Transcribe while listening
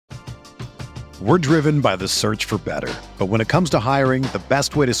We're driven by the search for better. But when it comes to hiring, the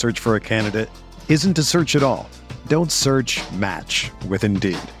best way to search for a candidate isn't to search at all. Don't search, match with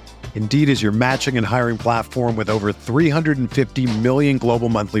Indeed. Indeed is your matching and hiring platform with over 350 million global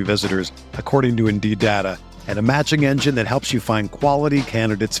monthly visitors, according to Indeed data, and a matching engine that helps you find quality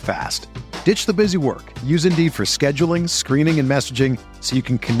candidates fast. Ditch the busy work. Use Indeed for scheduling, screening, and messaging so you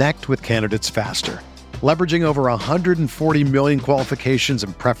can connect with candidates faster. Leveraging over 140 million qualifications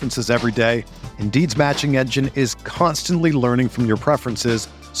and preferences every day, Indeed's matching engine is constantly learning from your preferences,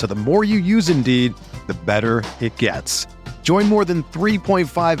 so the more you use Indeed, the better it gets. Join more than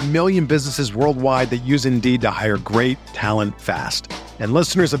 3.5 million businesses worldwide that use Indeed to hire great talent fast. And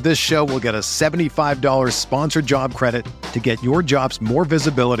listeners of this show will get a $75 sponsored job credit to get your jobs more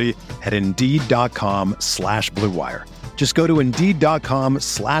visibility at Indeed.com/Blue Wire. Just go to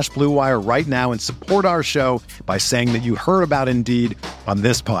Indeed.com/Blue Wire right now and support our show by saying that you heard about Indeed on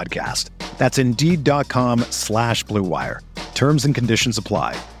this podcast. That's Indeed.com/Blue Wire. Terms and conditions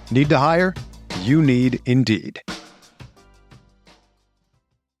apply. Need to hire? You need Indeed.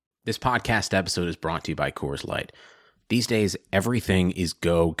 This podcast episode is brought to you by Coors Light. These days, everything is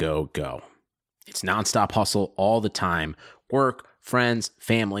go, go, go. It's nonstop hustle all the time. Work, friends,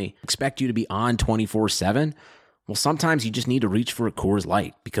 family expect you to be on 24/7. Well, sometimes you just need to reach for a Coors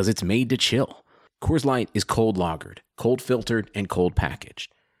Light because it's made to chill. Coors Light is cold lagered, cold filtered, and cold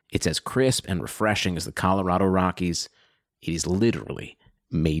packaged. It's as crisp and refreshing as the Colorado Rockies. It is literally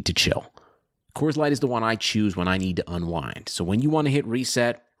made to chill. Coors Light is the one I choose when I need to unwind. So when you want to hit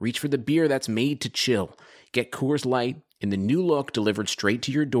reset, reach for the beer that's made to chill. Get Coors Light in the new look delivered straight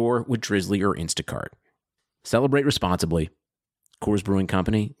to your door with Drizzly or Instacart. Celebrate responsibly. Coors Brewing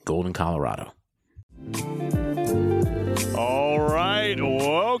Company, Golden, Colorado. All right,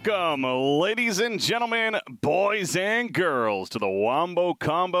 welcome, ladies and gentlemen, boys and girls, to the Wombo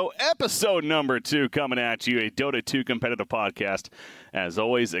Combo, episode number 2, coming at you, a Dota 2 competitive podcast. As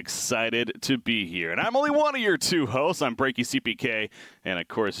always, excited to be here. And I'm only one of your two hosts. I'm BreakyCPK, and of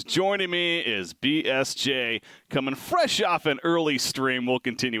course, joining me is BSJ, coming fresh off an early stream. We'll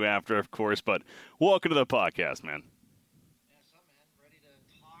continue after, of course, but welcome to the podcast, man.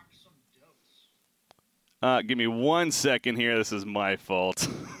 Give me 1 second here. This is my fault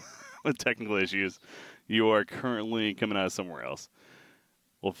with technical issues. You are currently coming out of somewhere else.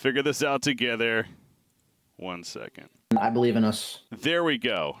 We'll figure this out together. 1 second. I believe in us. There we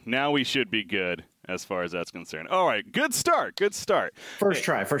go. Now we should be good as far as that's concerned. All right. Good start. Good start. First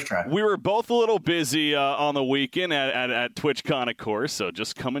try. We were both a little busy on the weekend at TwitchCon, of course, so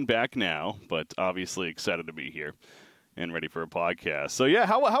just coming back now, but obviously excited to be here and ready for a podcast. So, yeah,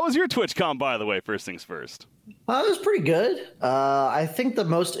 how was your TwitchCon, by the way, first things first? It was pretty good. I think the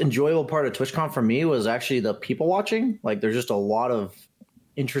most enjoyable part of TwitchCon for me was actually the people watching. Like, there's just a lot of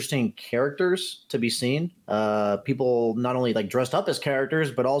interesting characters to be seen. People not only, like, dressed up as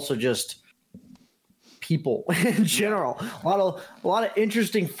characters, but also just people in general. A lot of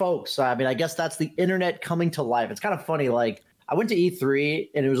interesting folks. I mean, I guess that's the internet coming to life. It's kind of funny, like, I went to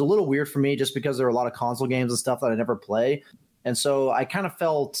E3, and it was a little weird for me just because there were a lot of console games and stuff that I never play. And so I kind of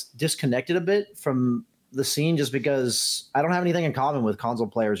felt disconnected a bit from the scene just because I don't have anything in common with console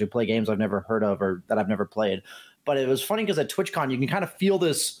players who play games I've never heard of or that I've never played. But it was funny because at TwitchCon, you can kind of feel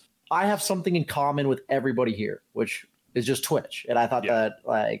this, I have something in common with everybody here, which is just Twitch. And I thought that,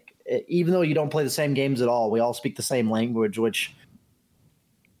 like, even though you don't play the same games at all, we all speak the same language, which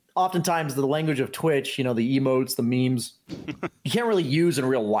oftentimes the language of Twitch, you know, the emotes, the memes, you can't really use in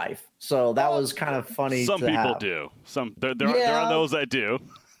real life. So that was kind of funny. Some people do. There are those that do.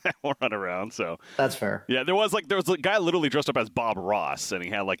 We'll run around, so that's fair. Yeah, there was a guy literally dressed up as Bob Ross, and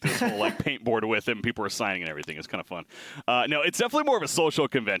he had like this whole like paintboard with him. People were signing and everything. It's kind of fun. No, it's definitely more of a social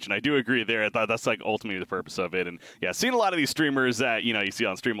convention. I do agree there. I thought that's like ultimately the purpose of it. And yeah, seeing a lot of these streamers that you see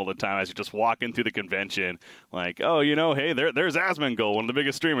on stream all the time as you're just walking through the convention, like, oh, hey, there's Asmongold, one of the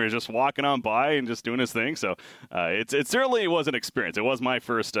biggest streamers, just walking on by and just doing his thing. So it certainly was an experience. It was my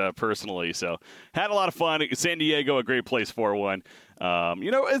first personally, so had a lot of fun. San Diego, a great place for one.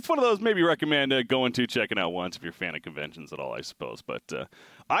 It's one of those maybe recommend going to checking out once if you're a fan of conventions at all, I suppose. But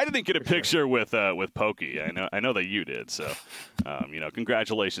I didn't get a picture with Pokey. I know that you did. So,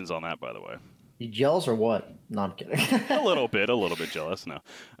 congratulations on that, by the way. You jealous or what? No, I'm kidding. a little bit jealous. No,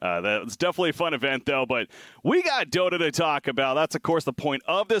 that's definitely a fun event though. But we got Dota to talk about. That's of course the point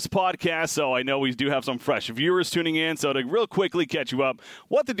of this podcast. So I know we do have some fresh viewers tuning in. So to real quickly catch you up,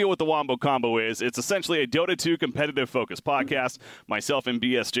 what the deal with the Wombo Combo is? It's essentially a Dota 2 competitive focused podcast. Myself and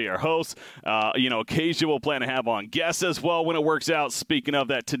BSJ are hosts. Occasionally we'll plan to have on guests as well when it works out. Speaking of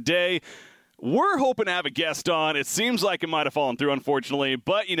that, today We're hoping to have a guest on. It seems like it might have fallen through, unfortunately,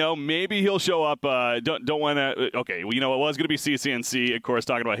 but, maybe he'll show up. Don't want to. Okay, well, it was going to be CCnC, of course,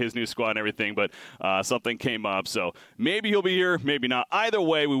 talking about his new squad and everything, but something came up, so maybe he'll be here, maybe not. Either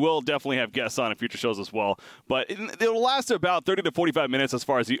way, we will definitely have guests on in future shows as well, but it'll last about 30 to 45 minutes as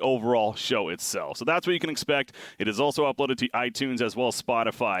far as the overall show itself. So that's what you can expect. It is also uploaded to iTunes as well as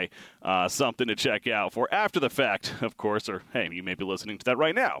Spotify. Something to check out for after the fact, of course, or hey, you may be listening to that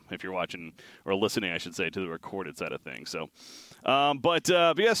right now if you're watching or listening, I should say, to the recorded side of things. So, but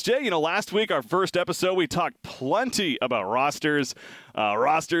BSJ, last week, our first episode, we talked plenty about rosters.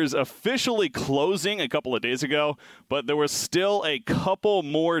 Rosters officially closing a couple of days ago, but there was still a couple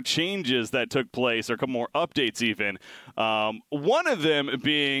more changes that took place, or a couple more updates even. One of them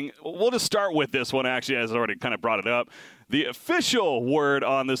being, we'll just start with this one, actually, as I already kind of brought it up. The official word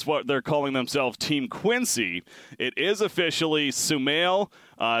on this, what they're calling themselves Team Quincy, it is officially Sumail,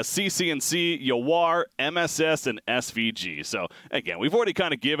 CCnC, Yawar, MSS, and SVG. So, again, we've already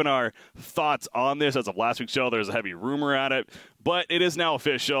kind of given our thoughts on this as of last week's show. There's a heavy rumor at it, but it is now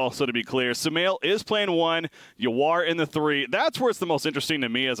official. So, to be clear, Sumail is playing 1, Yawar in the 3. That's where it's the most interesting to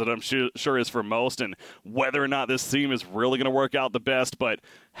me, as I'm sure is for most, and whether or not this team is really going to work out the best. But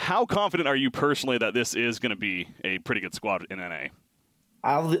how confident are you personally that this is going to be a pretty good squad in NA?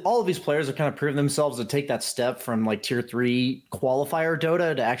 All of these players have kind of proven themselves to take that step from like tier 3 qualifier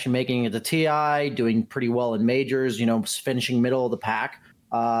Dota to actually making it to TI, doing pretty well in majors, finishing middle of the pack.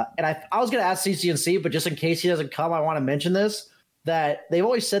 And I was going to ask CCnC, but just in case he doesn't come, I want to mention this, that they've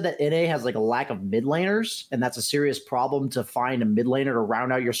always said that NA has like a lack of mid laners, and that's a serious problem to find a mid laner to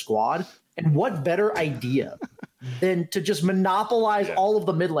round out your squad. And what better idea than to just monopolize all of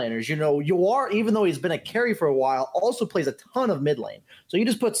the mid laners? Yawar, even though he's been a carry for a while, also plays a ton of mid lane. So you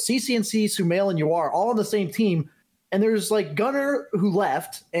just put CCnC, Sumail, and Yawar all on the same team, and there's like Gunnar who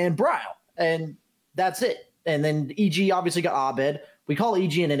left and Bryle, and that's it. And then EG obviously got Abed. We call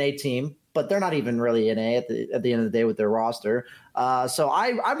EG an NA team, but they're not even really NA at the end of the day with their roster. So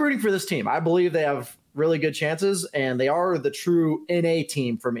I'm rooting for this team. I believe they have really good chances, and they are the true NA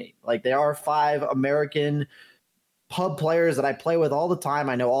team for me. Like, they are 5 American pub players that I play with all the time.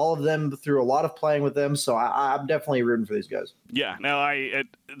 I know all of them through a lot of playing with them, so I'm definitely rooting for these guys. Yeah, no,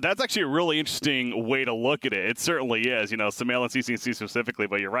 that's actually a really interesting way to look at it. It certainly is, Sumail and CCnC specifically,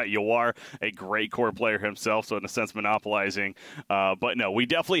 but you're right, Yawar, a great core player himself, so in a sense monopolizing. But no, we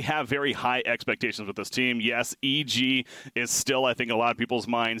definitely have very high expectations with this team. Yes, EG is still, I think, in a lot of people's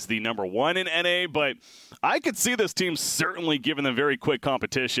minds, the number 1 in NA, but I could see this team certainly giving them very quick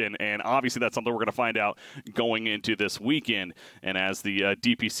competition, and obviously that's something we're going to find out going into this weekend, and as the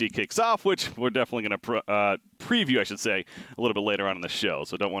DPC kicks off, which we're definitely going to preview, I should say, a little bit later on in the show,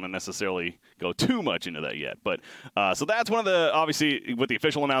 so don't want to necessarily go too much into that yet. But so that's one of the, obviously, with the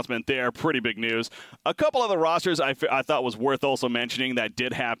official announcement there, pretty big news. A couple other rosters I thought was worth also mentioning that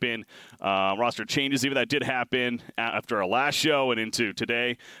did happen, roster changes even that did happen after our last show and into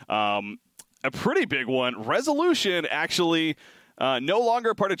today. A pretty big one, Resolution actually no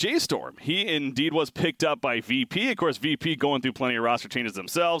longer part of JStorm. He indeed was picked up by VP. Of course, VP going through plenty of roster changes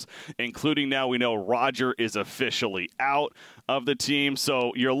themselves, including now we know Roger is officially out of the team.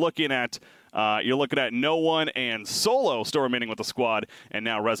 So you're looking at No One and Solo still remaining with the squad, and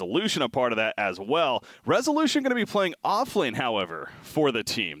now Resolution a part of that as well. Resolution going to be playing offlane, however, for the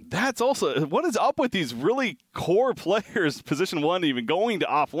team. That's also, what is up with these really core players, position 1 even going to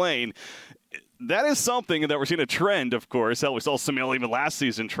offlane? That is something that we're seeing a trend, of course. Hell, we saw Sumail even last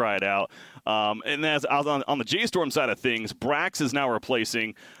season try it out. And as on the JStorm side of things, Brax is now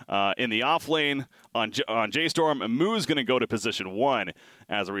replacing in the offlane on JStorm. And Moo's going to go to position 1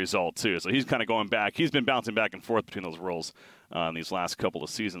 as a result, too. So he's kind of going back. He's been bouncing back and forth between those roles in these last couple of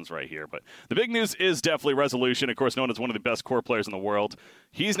seasons right here. But the big news is definitely Resolution, of course, known as one of the best core players in the world.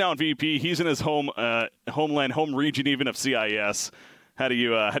 He's now in VP. He's in his home region even of CIS. How do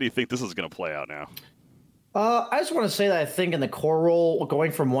you think this is going to play out now? I just want to say that I think in the core role,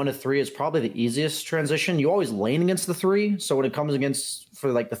 going from 1 to 3 is probably the easiest transition. You always lane against the 3. So when it comes against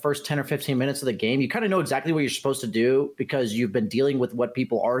for like the first 10 or 15 minutes of the game, you kind of know exactly what you're supposed to do because you've been dealing with what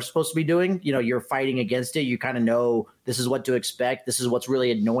people are supposed to be doing. You're fighting against it. You kind of know this is what to expect. This is what's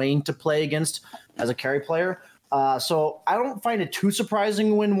really annoying to play against as a carry player. So I don't find it too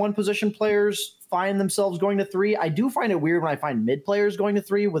surprising when 1 position players find themselves going to 3. I do find it weird when I find mid players going to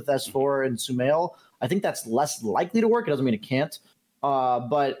 3 with S4 and Sumail. I think that's less likely to work. It doesn't mean it can't.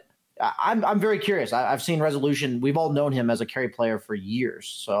 But I'm very curious. I've seen Resolution. We've all known him as a carry player for years.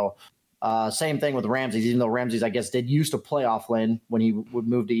 So same thing with Ramses, even though Ramses, I guess, did used to play offlane when he would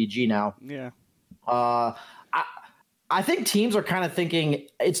move to EG now. Yeah. I think teams are kind of thinking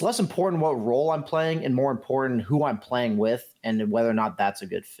it's less important what role I'm playing and more important who I'm playing with and whether or not that's a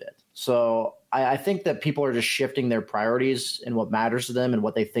good fit. So I think that people are just shifting their priorities and what matters to them and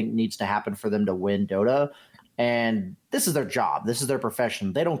what they think needs to happen for them to win Dota. And this is their job. This is their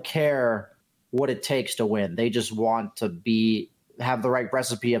profession. They don't care what it takes to win. They just want to have the right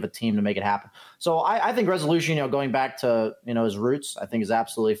recipe of a team to make it happen. So I think Resolution, going back to, his roots, I think is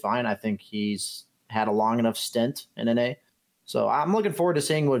absolutely fine. I think he's had a long enough stint in NA. So I'm looking forward to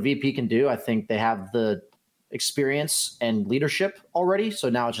seeing what VP can do. I think they have the experience and leadership already. So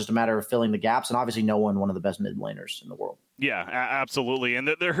now it's just a matter of filling the gaps. And obviously no one of the best mid laners in the world. Yeah, absolutely. And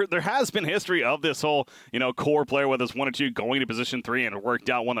there has been history of this whole, core player, whether it's 1 or 2 going to position 3, and it worked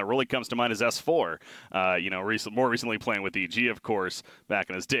out. One that really comes to mind is S4. More recently playing with EG, of course, back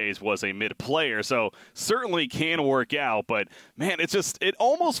in his days, was a mid player. So certainly can work out. But, man, it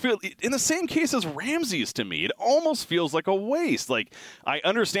almost feels, in the same case as Ramses to me, it almost feels like a waste. Like, I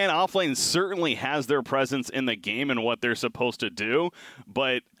understand offlane certainly has their presence in the game and what they're supposed to do,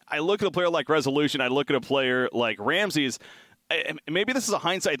 but I look at a player like Resolution, I look at a player like Ramses, maybe this is a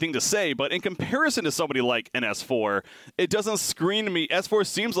hindsight thing to say, but in comparison to somebody like an S4, it doesn't scream to me. S4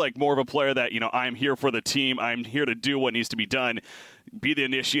 seems like more of a player that, I'm here for the team, I'm here to do what needs to be done, be the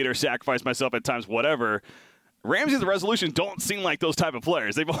initiator, sacrifice myself at times, whatever. Ramses and Resolution don't seem like those type of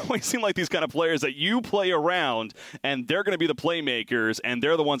players. They've always seemed like these kind of players that you play around, and they're going to be the playmakers, and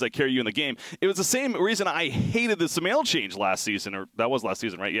they're the ones that carry you in the game. It was the same reason I hated the Sumail change last season, or that was last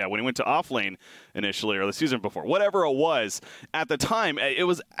season, right? Yeah, when he went to offlane initially, or the season before, whatever it was. At the time, it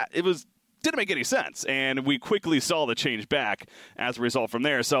was didn't make any sense, and we quickly saw the change back as a result from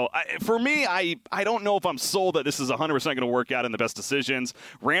there. So for me, I don't know if I'm sold that this is 100% going to work out in the best decisions.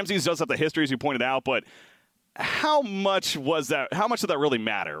 Ramses does have the history, as you pointed out, but how much did that really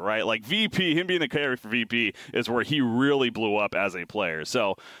matter, right? Like VP, him being the carry for VP is where he really blew up as a player.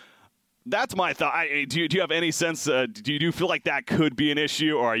 So that's my thought. Do you have any sense, do you feel like that could be an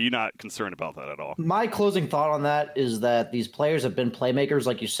issue, or are you not concerned about that at all? My closing thought on that is that these players have been playmakers,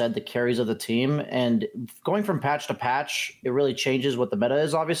 like you said, the carries of the team, and going from patch to patch, it really changes what the meta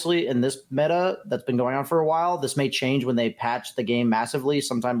is, obviously. In this meta that's been going on for a while, this may change when they patch the game massively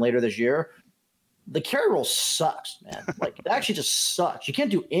sometime later this year. The carry role sucks, man. Like, it actually just sucks. You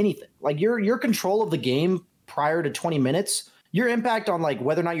can't do anything. Like, your control of the game prior to 20 minutes, your impact on, like,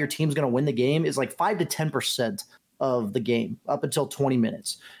 whether or not your team's going to win the game is, like, 5 to 10% of the game up until 20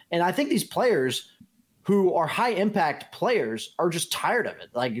 minutes. And I think these players who are high-impact players are just tired of it.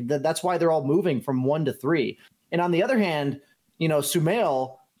 Like, that's why they're all moving from 1 to 3. And on the other hand,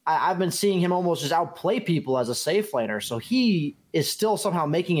 Sumail, I've been seeing him almost just outplay people as a safe laner. So he is still somehow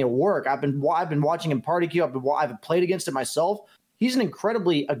making it work. I've been watching him party queue. I've played against it myself. He's an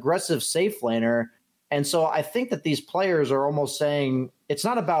incredibly aggressive safe laner. And so I think that these players are almost saying it's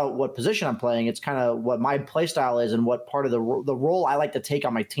not about what position I'm playing. It's kind of what my play style is and what part of the role I like to take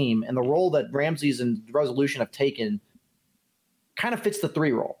on my team. And the role that Ramses and Resolution have taken kind of fits the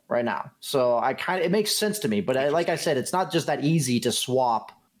 3 role right now. So it makes sense to me. But like I said, it's not just that easy to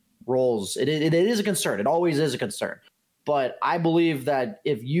swap roles. It is a concern. It always is a concern. But I believe that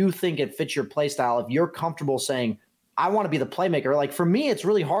if you think it fits your play style, if you're comfortable saying, I want to be the playmaker, like for me, it's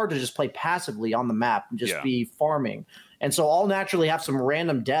really hard to just play passively on the map and just be farming. And so I'll naturally have some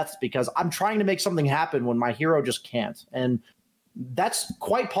random deaths because I'm trying to make something happen when my hero just can't. And that's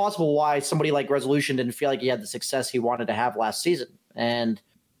quite possible why somebody like Resolution didn't feel like he had the success he wanted to have last season. And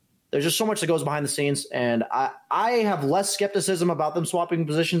there's just so much that goes behind the scenes, and I have less skepticism about them swapping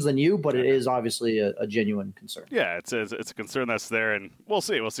positions than you, but it is obviously a genuine concern. Yeah, it's a concern that's there, and we'll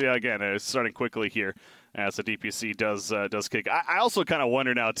see. We'll see again. It's starting quickly here as the DPC does kick. I also kind of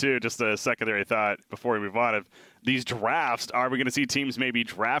wonder now too, just a secondary thought before we move on, of these drafts, are we going to see teams maybe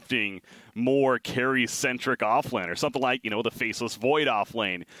drafting more carry-centric offlane, or something like, the Faceless Void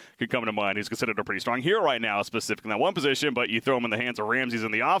offlane could come to mind, who's considered a pretty strong hero right now, specifically in that one position, but you throw him in the hands of Ramses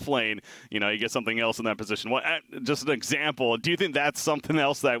in the offlane, you get something else in that position. Just an example, do you think that's something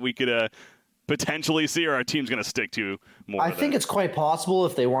else that we could potentially see, or our team's going to stick to more? I think it's quite possible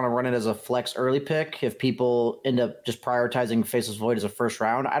if they want to run it as a flex early pick, if people end up just prioritizing Faceless Void as a first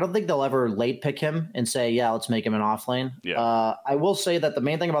round. I don't think they'll ever late pick him and say, yeah, let's make him an offlane. Yeah. I will say that the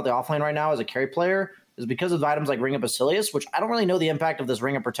main thing about the offlane right now as a carry player is because of items like Ring of Basilius, which I don't really know the impact of this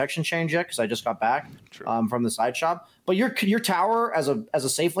Ring of Protection change yet because I just got back from the side shop. But your tower as a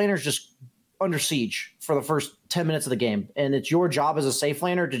safe laner is just under siege for the first 10 minutes of the game. And it's your job as a safe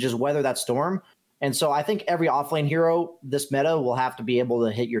laner to just weather that storm. And so I think every offlane hero this meta will have to be able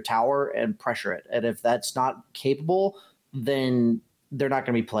to hit your tower and pressure it. And if that's not capable, then they're not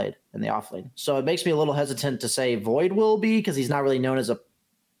going to be played in the offlane. So it makes me a little hesitant to say Void will be, because he's not really known as a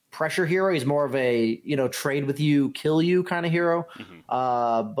pressure hero. He's more of a, trade with you, kill you kind of hero.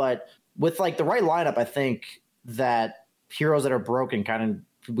 Mm-hmm. But with like the right lineup, I think that heroes that are broken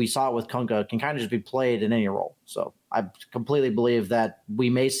we saw it with Kunkka, can kind of just be played in any role. So I completely believe that we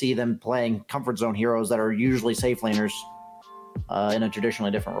may see them playing comfort zone heroes that are usually safe laners in a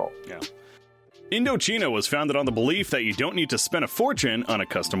traditionally different role. Yeah. Indochino was founded on the belief that you don't need to spend a fortune on a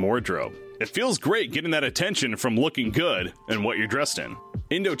custom wardrobe. It feels great getting that attention from looking good and what you're dressed in.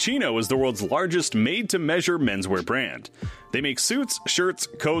 Indochino is the world's largest made-to-measure menswear brand. They make suits, shirts,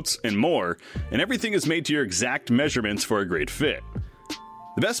 coats, and more, and everything is made to your exact measurements for a great fit.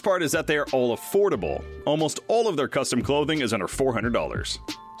 The best part is that they are all affordable. Almost all of their custom clothing is under $400.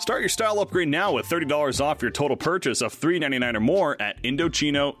 Start your style upgrade now with $30 off your total purchase of $3.99 or more at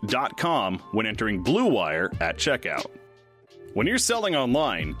Indochino.com when entering Blue Wire at checkout. When you're selling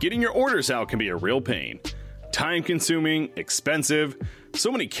online, getting your orders out can be a real pain. Time-consuming, expensive,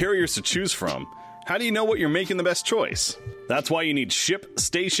 so many carriers to choose from. How do you know what you're making the best choice? That's why you need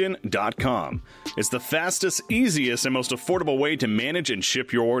ShipStation.com. It's the fastest, easiest, and most affordable way to manage and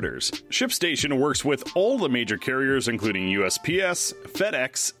ship your orders. ShipStation works with all the major carriers, including USPS,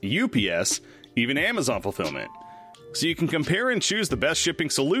 FedEx, UPS, even Amazon Fulfillment. So you can compare and choose the best shipping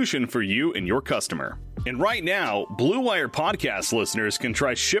solution for you and your customer. And right now, Blue Wire podcast listeners can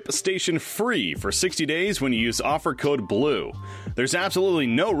try ShipStation free for 60 days when you use offer code BLUE. There's absolutely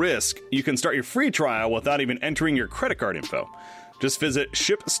no risk. You can start your free trial without even entering your credit card info. Just visit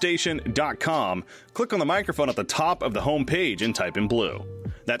ShipStation.com, click on the microphone at the top of the home page and type in BLUE.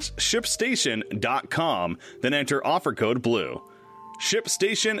 That's ShipStation.com, then enter offer code BLUE.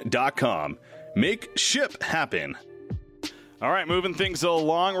 ShipStation.com. Make ship happen. All right, moving things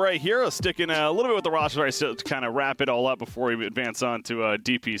along right here. Sticking a little bit with the roster right, to kind of wrap it all up before we advance on to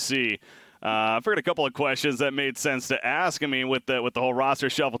DPC. I figured a couple of questions that made sense to ask. I mean, with the whole roster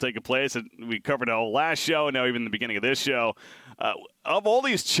shuffle taking place, we covered it all last show, and now even the beginning of this show. Of all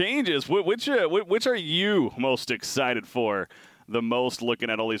these changes, which are you most excited for the most,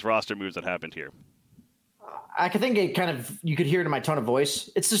 looking at all these roster moves that happened here? I think you could hear it in my tone of voice.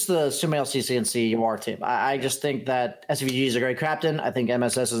 It's just the Sumail CCnC UR team. I just think that SVG is a great captain. I think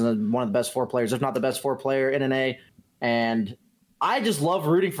MSS is one of the best 4 players, if not the best 4 player in NA. And I just love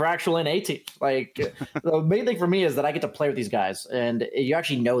rooting for actual NA teams. Like, the main thing for me is that I get to play with these guys and you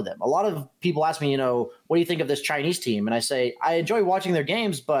actually know them. A lot of people ask me, what do you think of this Chinese team? And I say, I enjoy watching their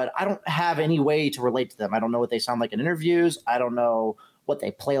games, but I don't have any way to relate to them. I don't know what they sound like in interviews. I don't know what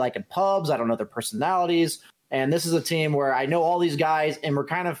they play like in pubs. I don't know their personalities. And this is a team where I know all these guys, and we're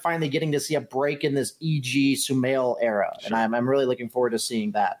kind of finally getting to see a break in this EG Sumail era. Sure. And I'm really looking forward to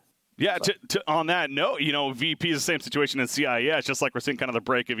seeing that. Yeah, so. On that note, VP is the same situation in CIS, just like we're seeing kind of the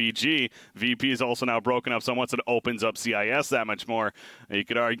break of EG. VP is also now broken up somewhat, so it opens up CIS that much more. You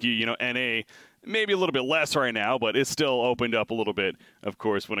could argue, NA maybe a little bit less right now, but it's still opened up a little bit, of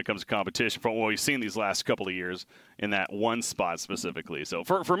course, when it comes to competition from what we've seen these last couple of years in that one spot specifically. So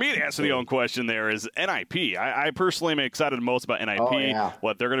for me to answer the own question there is NIP. I personally am excited most about NIP,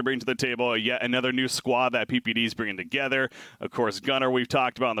 what they're going to bring to the table, yet another new squad that PPD is bringing together. Of course, Gunnar, we've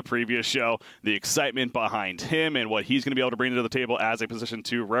talked about in the previous show, the excitement behind him and what he's going to be able to bring to the table as a position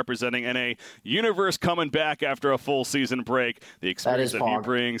 2 representing NA Universe coming back after a full season break. The experience that he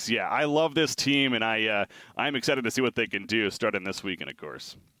brings. Yeah, I love this team. And I'm excited to see what they can do starting this weekend, of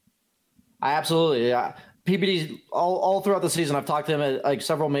course. I absolutely, yeah. PPD all throughout the season. I've talked to him at like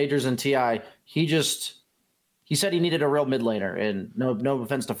several majors in TI. He said he needed a real mid laner, and no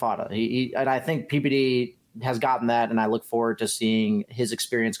offense to Fada. And I think PPD has gotten that, and I look forward to seeing his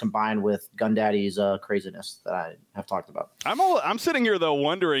experience combined with Gundaddy's craziness that I have talked about. I'm sitting here, though,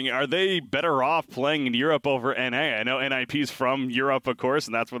 wondering, are they better off playing in Europe over NA? I know NIP's from Europe, of course,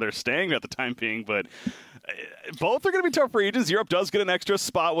 and that's where they're staying at the time being, but both are going to be tough regions. Europe does get an extra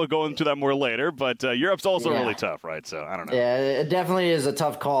spot. We'll go into that more later, but Europe's also really tough, right? So I don't know. Yeah, it definitely is a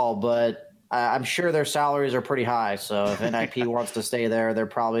tough call, but I'm sure their salaries are pretty high, so if NIP wants to stay there, they're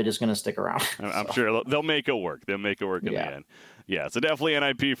probably just going to stick around. I'm sure they'll make it work. They'll make it work in the end. Yeah, so definitely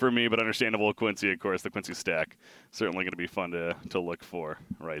NIP for me, but understandable Quincy, of course. The Quincy stack certainly going to be fun to look for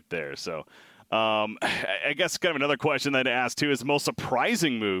right there. So I guess kind of another question that I asked, too, is the most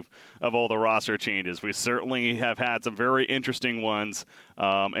surprising move of all the roster changes. We certainly have had some very interesting ones.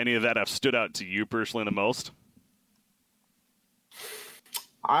 Any of that have stood out to you personally the most?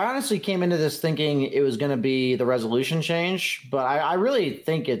 I honestly came into this thinking it was going to be the resolution change, but I really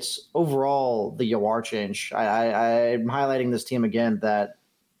think it's overall the Yawar change. I'm highlighting this team again that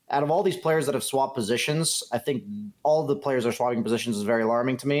out of all these players that have swapped positions, I think all the players that are swapping positions is very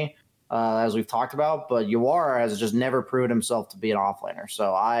alarming to me, as we've talked about. But Yawara has just never proven himself to be an offlaner.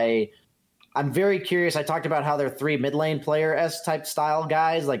 So I'm very curious. I talked about how they're 3 mid lane player-esque type style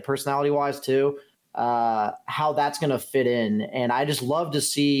guys, like personality-wise too, how that's going to fit in. And I just love to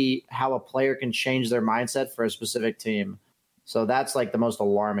see how a player can change their mindset for a specific team. So that's like the most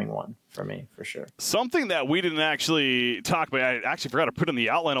alarming one for me, for sure. Something that we didn't actually talk about, I actually forgot to put in the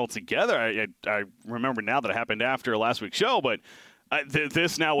outline altogether. I remember now that it happened after last week's show, but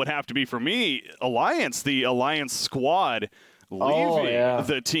this now would have to be for me, Alliance, the Alliance squad leaving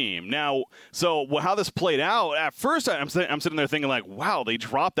the team. Now, so how this played out, at first I'm sitting there thinking like, wow, they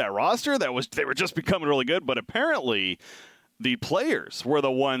dropped that roster? They were just becoming really good, but apparently the players were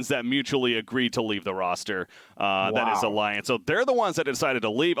the ones that mutually agreed to leave the roster. That is Alliance. So they're the ones that decided to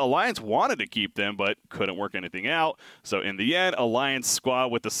leave. Alliance wanted to keep them, but couldn't work anything out. So in the end, Alliance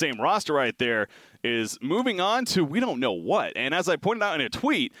squad with the same roster right there is moving on to we don't know what. And as I pointed out in a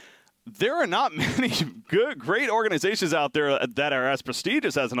tweet, there are not many great organizations out there that are as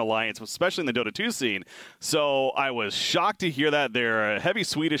prestigious as an Alliance, especially in the Dota 2 scene. So I was shocked to hear that. They're a heavy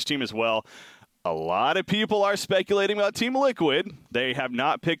Swedish team as well. A lot of people are speculating about Team Liquid. They have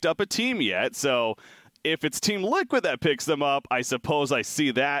not picked up a team yet. So if it's Team Liquid that picks them up, I suppose I see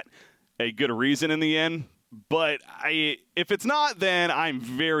that a good reason in the end. But if it's not, then I'm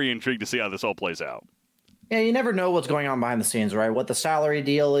very intrigued to see how this all plays out. Yeah, you never know what's going on behind the scenes, right? What the salary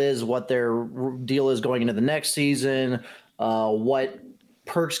deal is, what their deal is going into the next season, what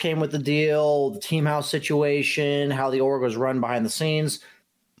perks came with the deal, the team house situation, how the org was run behind the scenes.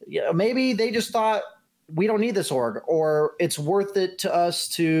 Yeah, maybe they just thought we don't need this org, or it's worth it to us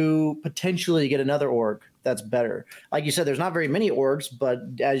to potentially get another org that's better. Like you said, there's not very many orgs, but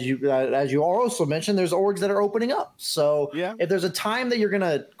as you also mentioned, there's orgs that are opening up. So if there's a time that you're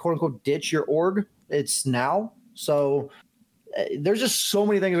gonna quote unquote ditch your org, it's now. So there's just so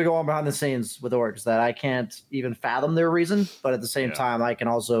many things that go on behind the scenes with orgs that I can't even fathom their reason. But at the same time, I can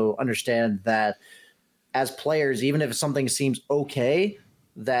also understand that as players, even if something seems okay,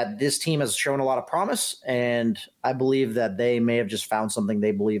 that this team has shown a lot of promise, and I believe that they may have just found something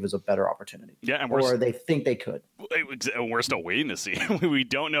they believe is a better opportunity. Yeah, or they think they could. We're still waiting to see. We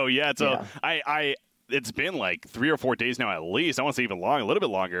don't know yet. So it's been like 3 or 4 days now at least. I want to say even a little bit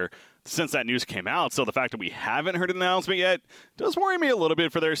longer since that news came out. So the fact that we haven't heard an announcement yet does worry me a little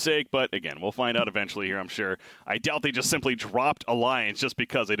bit for their sake. But again, we'll find out eventually here, I'm sure. I doubt they just simply dropped Alliance just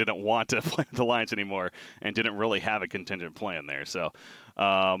because they didn't want to play with Alliance anymore and didn't really have a contingent plan there. So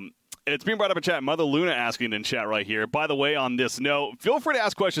it's being brought up in chat. Mother Luna asking in chat right here. By the way, on this note, feel free to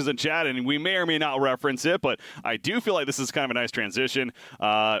ask questions in chat, and we may or may not reference it, but I do feel like this is kind of a nice transition.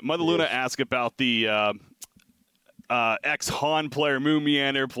 Mother Luna asked about the ex-Han player Moon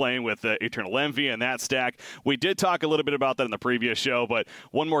Meander playing with Eternal Envy and that stack. We did talk a little bit about that in the previous show, but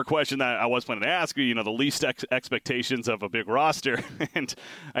one more question that I was planning to ask you, the least expectations of a big roster. And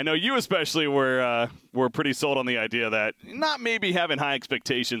I know you especially were pretty sold on the idea that not maybe having high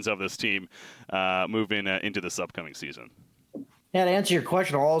expectations of this team moving into this upcoming season. Yeah, to answer your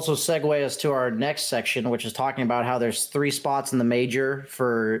question, I'll also segue us to our next section, which is talking about how there's 3 spots in the major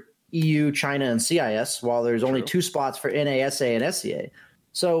for EU, China, and CIS, while there's only 2 spots for NASA and SCA.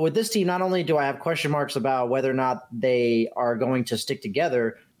 So with this team, not only do I have question marks about whether or not they are going to stick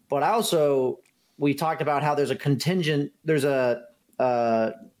together, but we talked about how there's contingents for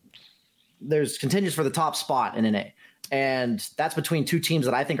the top spot in NA. And that's between 2 teams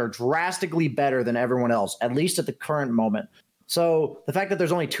that I think are drastically better than everyone else, at least at the current moment. So the fact that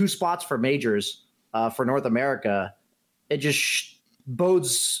there's only 2 spots for majors for North America, it just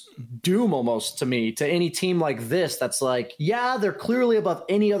bodes doom almost to me, to any team like this that's like, yeah, they're clearly above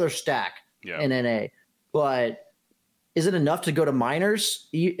any other stack in NA, but is it enough to go to minors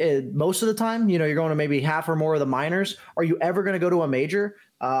most of the time? You're going to maybe half or more of the minors. Are you ever going to go to a major?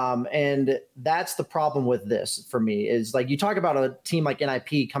 And that's the problem with this for me, is like you talk about a team like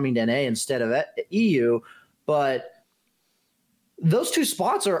NIP coming to NA instead of EU, but those 2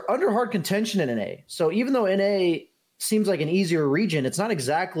 spots are under hard contention in NA. So even though NA seems like an easier region, it's not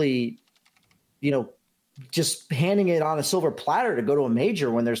exactly, just handing it on a silver platter to go to a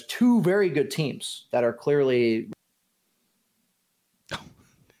major when there's 2 very good teams that are clearly.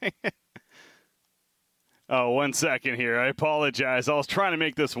 Oh, 1 second here. I apologize. I was trying to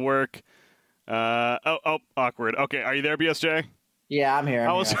make this work. Awkward. Okay, are you there, BSJ? Yeah, I'm here.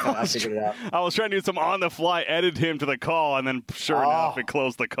 I figured it out. I was trying to do some on-the-fly, edit him to the call, and then sure enough, it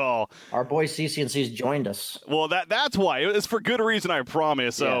closed the call. Our boy CCnC's joined us. Well, that's why. It's for good reason, I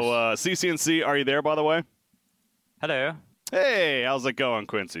promise. So, CCnC, are you there, by the way? Hello. Hey, how's it going,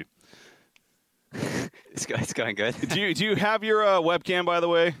 Quincy? It's going good. Do you have your webcam, by the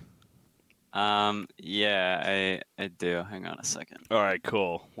way? Yeah, I do. Hang on a second. All right,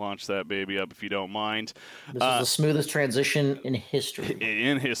 cool. Launch that baby up if you don't mind. This is the smoothest transition in history.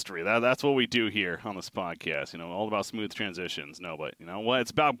 In history. That's what we do here on this podcast. All about smooth transitions. No, but you know what?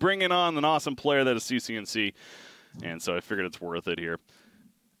 It's about bringing on an awesome player that is CCnC, and so I figured it's worth it here.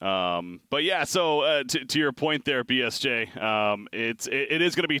 But yeah, so to your point there, BSJ, it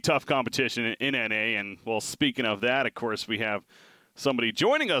is going to be tough competition in NA, and well, speaking of that, of course, we have somebody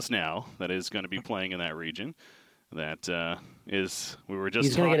joining us now that is going to be playing in that region. That we were just.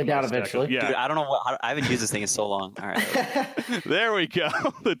 He's going to get it down eventually. Yeah, dude, I don't know I haven't used this thing in so long. All right, there we go.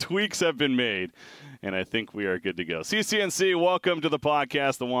 The tweaks have been made, and I think we are good to go. CCnC, welcome to the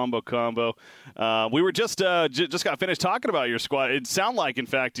podcast, the Wombo Combo. We were just got finished talking about your squad. It sounded like, in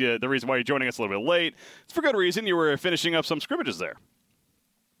fact, the reason why you're joining us a little bit late, it's for good reason. You were finishing up some scrimmages there.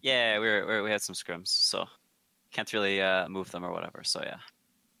 yeah, we had some scrims, so can't really move them or whatever. So yeah.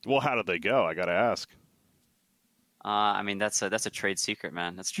 Well, how did they go? I got to ask. I mean, that's a trade secret,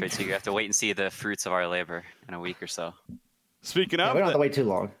 man. That's a trade secret. You have to wait and see the fruits of our labor in a week or so. Speaking of, we don't have to wait too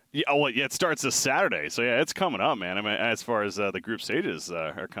long. Yeah, it starts this Saturday, so yeah, it's coming up, man. I mean, as far as the group stages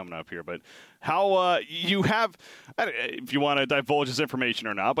are coming up here, but how you have, if you want to divulge this information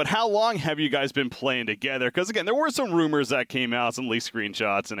or not, but how long have you guys been playing together? Because again, there were some rumors that came out, some leaked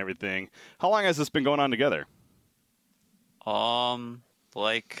screenshots and everything. How long has this been going on together?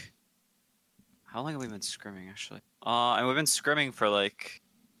 Like, how long have we been scrimming actually? And we've been scrimming for like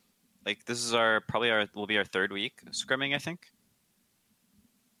this is will be our third week of scrimming, I think.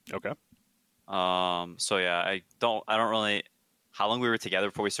 Okay. So yeah, I don't really how long we were together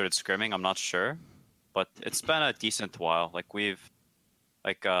before we started scrimming, I'm not sure, but it's been a decent while. Like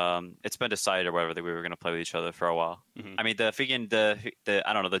it's been decided or whatever that we were going to play with each other for a while. Mm-hmm. I mean, the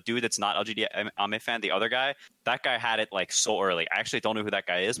I don't know, the dude that's not LGD Ame fan, the other guy, that guy had it like so early. I actually don't know who that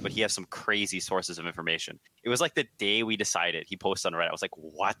guy is, but he has some crazy sources of information. It was like the day we decided, he posted on Reddit. I was like,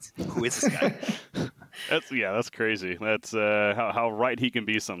 what? Who is this guy? That's crazy. That's how right he can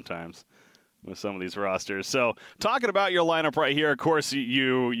be sometimes with some of these rosters. So talking about your lineup right here, of course,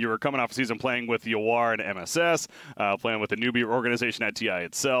 you were coming off a season playing with Yawar and MSS, playing with the newbie organization at TI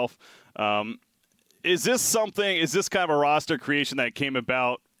itself. Is this kind of a roster creation that came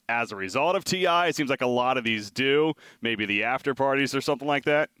about as a result of TI? It seems like a lot of these do. Maybe the after parties or something like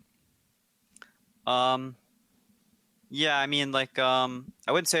that. Yeah, I mean, like, I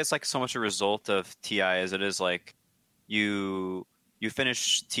wouldn't say it's like so much a result of TI as it is like you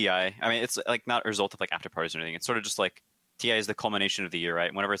finish TI. I mean, it's like not a result of like after parties or anything. It's sort of just like TI is the culmination of the year,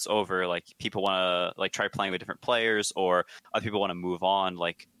 right? Whenever it's over, like people want to like try playing with different players, or other people want to move on.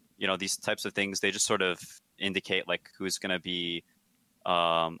 Like, you know, these types of things, they just sort of indicate like who's going to be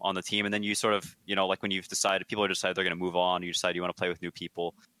on the team. And then you sort of, you know, like when you've decided, people have decided they're going to move on, you decide you want to play with new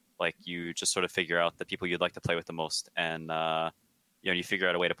people. Like you just sort of figure out the people you'd like to play with the most, and you figure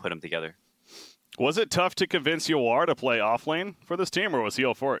out a way to put them together. Was it tough to convince Yawar to play off lane for this team, or was he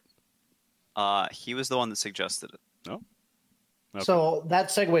all for it? He was the one that suggested it. Oh. Okay. So that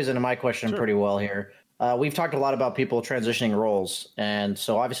segues into my question pretty well here. We've talked a lot about people transitioning roles, and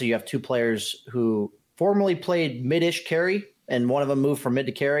so obviously you have two players who formerly played mid-ish carry, and one of them moved from mid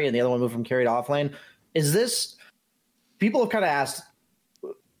to carry, and the other one moved from carry to off lane. People have kind of asked,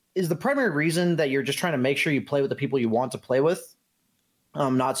 is the primary reason that you're just trying to make sure you play with the people you want to play with?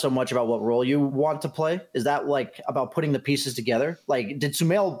 Not so much about what role you want to play. Is that like about putting the pieces together? Like, did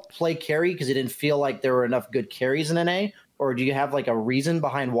Sumail play carry because he didn't feel like there were enough good carries in NA? Or do you have like a reason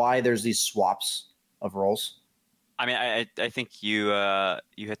behind why there's these swaps of roles? I mean, I think you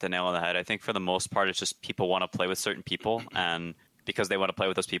hit the nail on the head. I think for the most part, it's just people want to play with certain people. And because they want to play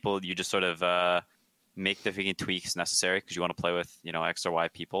with those people, you just sort of make the freaking tweaks necessary because you want to play with, you know, X or Y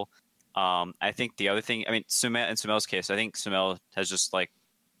people. I think the other thing, I mean, in Sumail's case, I think Sumail has just like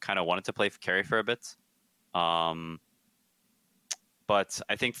kind of wanted to play carry for a bit. But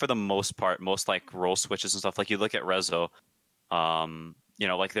I think for the most part, most like role switches and stuff, like you look at Rezo, you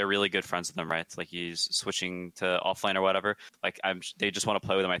know, like they're really good friends with him, right? Like he's switching to offline or whatever. Like they just want to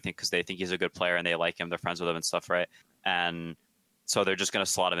play with him, I think, because they think he's a good player and they like him. They're friends with him and stuff, right? And so they're just going to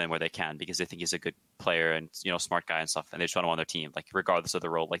slot him in where they can because they think he's a good player and, you know, smart guy and stuff. And they just want him on their team, like regardless of the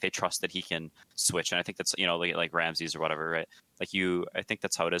role. Like they trust that he can switch. And I think that's, you know, like Ramses or whatever, right? Like I think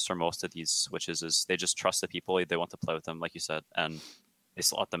that's how it is for most of these switches is they just trust the people. They want to play with them, like you said, and they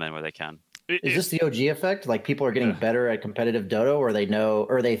slot them in where they can. Is this the OG effect? Like people are getting better at competitive Dota, or they know,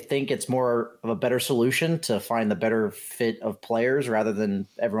 or they think it's more of a better solution to find the better fit of players rather than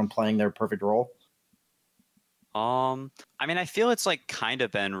everyone playing their perfect role? I mean, I feel it's like kind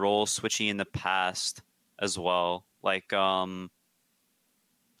of been role switching in the past as well. Like, I mean,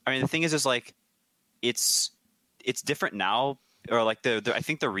 the thing is like, it's different now, or like I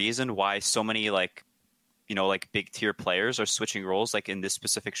think the reason why so many like, like big tier players are switching roles like in this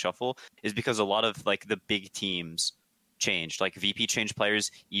specific shuffle is because a lot of like the big teams changed. Like VP changed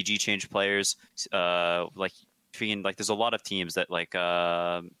players, EG changed players, like there's a lot of teams that like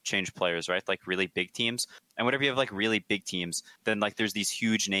change players, right? Like really big teams. And whenever you have like really big teams, then like there's these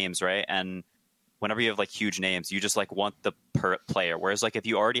huge names, right? And whenever you have like huge names, you just like want the per player. Whereas like if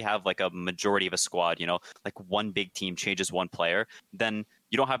you already have like a majority of a squad, like one big team changes one player, then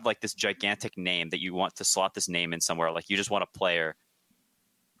you don't have like this gigantic name that you want to slot this name in somewhere. Like you just want a player.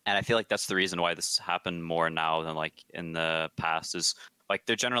 And I feel like that's the reason why this happened more now than like in the past is like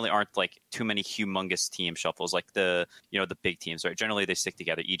there generally aren't like too many humongous team shuffles like the big teams, right? Generally they stick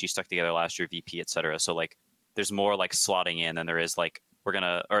together. EG stuck together last year, VP, etc. So like there's more like slotting in than there is like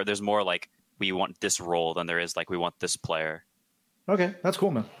there's more like we want this role than there is like we want this player. Okay, that's cool,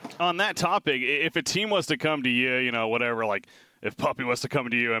 man. On that topic, if a team was to come to you, whatever, like if Puppy was to come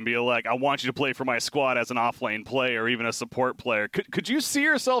to you and be like, I want you to play for my squad as an offlane player or even a support player, could you see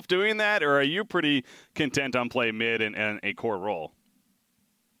yourself doing that, or are you pretty content on play mid and a core role?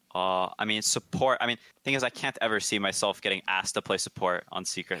 I mean, support. I mean, the thing is, I can't ever see myself getting asked to play support on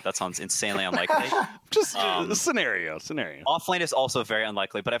Secret. That sounds insanely unlikely. Just scenario. Offlane is also very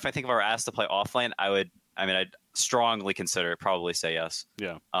unlikely, but if I think if I were asked to play offlane, I'd strongly consider it, probably say yes.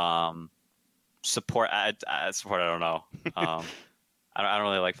 Yeah. Support, I don't know. I don't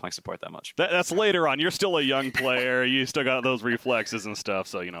really like playing support that much. That's later on. You're still a young player. You still got those reflexes and stuff.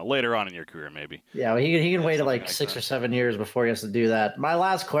 So, later on in your career, maybe. Yeah, well, he can wait like 6 or 7 years before he has to do that. My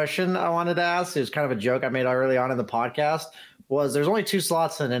last question I wanted to ask is kind of a joke I made early on in the podcast. Was there's only 2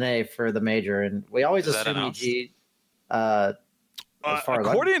 slots in NA for the major, and we always assume EG.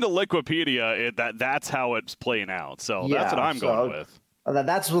 According to Liquipedia, that's how it's playing out. So that's what I'm going with.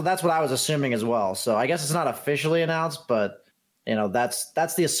 That's what I was assuming as well. So I guess it's not officially announced, but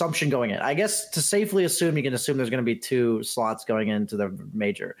that's the assumption going in. I guess to safely assume, you can assume there's going to be 2 slots going into the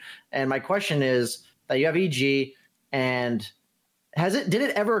major. And my question is that you have EG, and did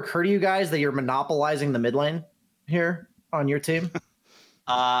it ever occur to you guys that you're monopolizing the mid lane here on your team?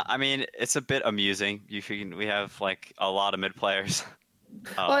 I mean, it's a bit amusing. We have like a lot of mid players.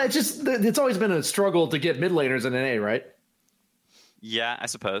 Well, it's always been a struggle to get mid laners in NA, right? Yeah, I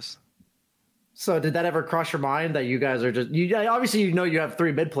suppose. So did that ever cross your mind that you guys are obviously you have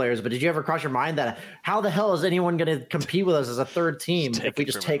 3 mid players, but did you ever cross your mind that how the hell is anyone going to compete with us as a third team if we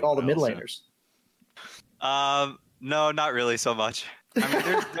just take all the mid laners? No, not really so much.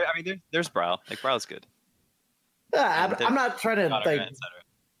 There's Brawl. Like Brawl's good. Yeah, I'm not trying to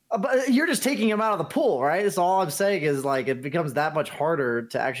but you're just taking him out of the pool, right? So all I'm saying is like it becomes that much harder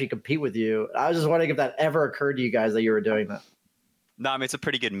to actually compete with you. I was just wondering if that ever occurred to you guys that you were doing that. No, I mean, it's a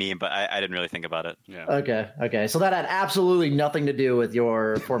pretty good meme, but I didn't really think about it. Yeah. Okay. So that had absolutely nothing to do with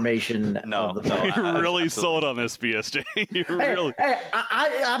your formation. No. You're really sold on this, BSJ.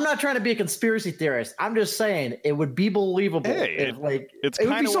 I'm not trying to be a conspiracy theorist. I'm just saying it would be believable. It would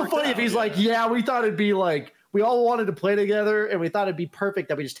be so funny if he's like, yeah, we thought it'd be like, we all wanted to play together, and we thought it'd be perfect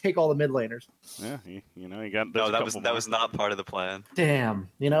that we just take all the mid laners. Yeah, you got. No, that was not part of the plan. Damn,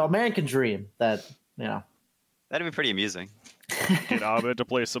 a man can dream that. That'd be pretty amusing. Get Abed to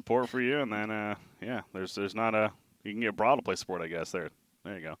play support for you, and then there's not you can get Brawl to play support, I guess. There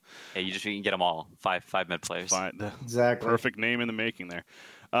you go. Yeah, you can get them all. Five mid players. Exactly. Perfect name in the making there.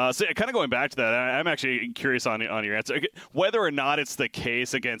 So kind of going back to that, I'm actually curious on your answer, whether or not it's the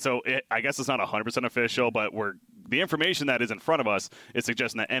case again. So I guess it's not 100% official, but the information that is in front of us is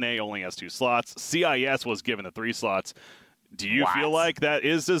suggesting that NA only has 2 slots. CIS was given the 3 slots. Do you feel like that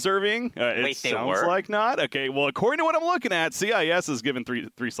is deserving? It sounds like not. Okay, well, according to what I'm looking at, CIS is given 3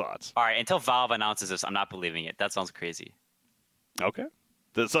 slots. All right, until Valve announces this, I'm not believing it. That sounds crazy. Okay.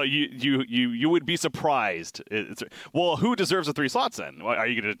 So you would be surprised. Well, who deserves the 3 slots then? Are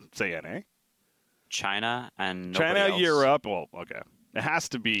you going to say NA? China and nobody else. Europe. Well, okay. It has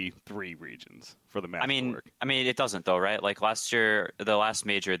to be 3 regions for the match to work. I mean, it doesn't though, right? Like last year, the last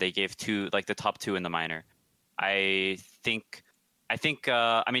major, they gave 2, like the top 2 in the minor. I think.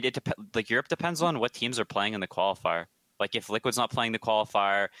 Like Europe depends on what teams are playing in the qualifier. Like if Liquid's not playing the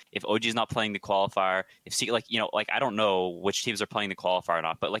qualifier, if OG's not playing the qualifier, I don't know which teams are playing the qualifier or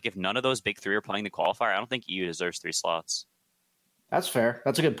not. But like if none of those big 3 are playing the qualifier, I don't think EU deserves 3 slots. That's fair.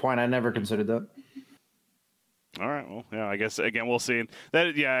 That's a good point. I never considered that. All right. Well, yeah. I guess again we'll see.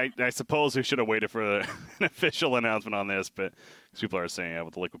 That I suppose we should have waited for an official announcement on this, but people are saying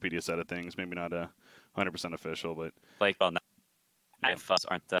with the Wikipedia side of things, maybe not 100% official, but like on that.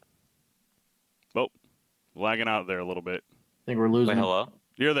 Aren't that? Oh, lagging out there a little bit. I think we're losing. Wait, hello?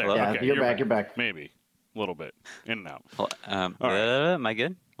 You're there. Hello? Yeah, Okay, you're back. You're back. Maybe a little bit in and out. All right. Am I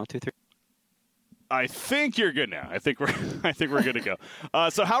good? 1, 2, 3. I think you're good now. I think we're good to go.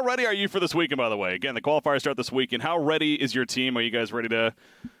 So how ready are you for this weekend, by the way? Again, the qualifiers start this weekend. How ready is your team? Are you guys ready to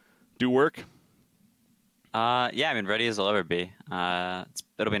do work? Yeah, I mean, ready as I'll ever be.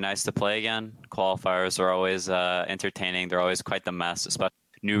 It'll be nice to play again. Qualifiers are always entertaining. They're always quite the mess, especially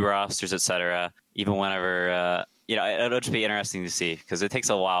new rosters, etc. Even whenever, it'll just be interesting to see because it takes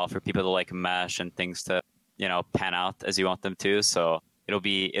a while for people to like mesh and things to, pan out as you want them to. So it'll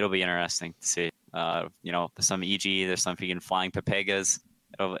be interesting to see. There's some EG, there's some freaking flying Papegas.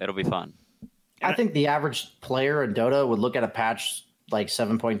 It'll be fun. I think the average player in Dota would look at a patch like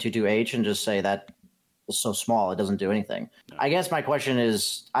 7.22H and just say that is so small, it doesn't do anything. No. I guess my question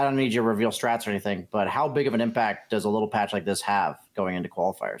is, I don't need you to reveal strats or anything, but how big of an impact does a little patch like this have going into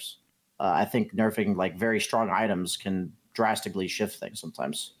qualifiers? I think nerfing like very strong items can drastically shift things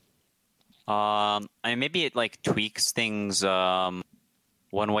sometimes. Maybe it like tweaks things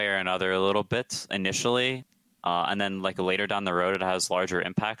one way or another a little bit initially, and then like later down the road it has larger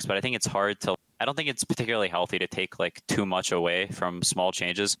impacts. But I think it's hard to. I don't think it's particularly healthy to take like too much away from small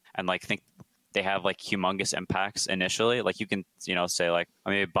changes and like think they have like humongous impacts initially. Like you can say like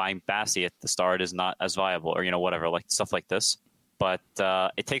maybe buying Bassi at the start is not as viable or whatever, like stuff like this. But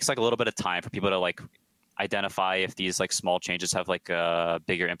it takes like a little bit of time for people to like identify if these like small changes have like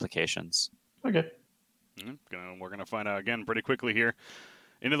bigger implications. Okay. We're gonna find out again pretty quickly here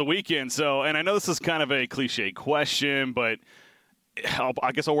into the weekend. So, and I know this is kind of a cliche question, but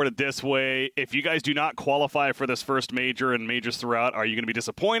I guess I'll word it this way. If you guys do not qualify for this first major and majors throughout, are you going to be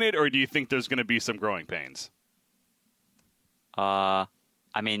disappointed, or do you think there's going to be some growing pains? I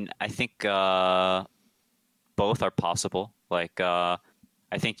think both are possible. Like, I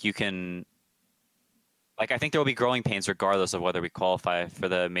think you can... Like, I think there will be growing pains regardless of whether we qualify for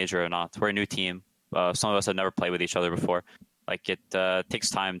the major or not. We're a new team. Some of us have never played with each other before. Like, it takes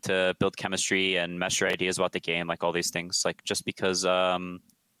time to build chemistry and mesh your ideas about the game, like all these things. Like, just because,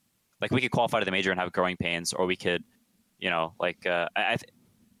 like, we could qualify to the major and have growing pains, or we could, I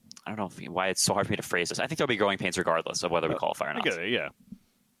don't know why it's so hard for me to phrase this. I think there'll be growing pains regardless of whether we qualify or not. I get it, yeah.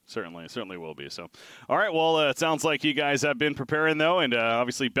 Certainly will be. So, all right, well, it sounds like you guys have been preparing, though, and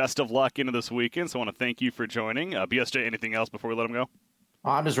obviously best of luck into this weekend. So I want to thank you for joining. BSJ, anything else before we let them go?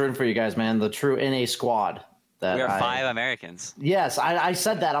 I'm just rooting for you guys, man. The true NA squad. We are 5 Americans. Yes, I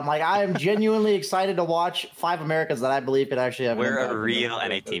said that. I'm like, I am genuinely excited to watch 5 Americans that I believe could actually have. We're a real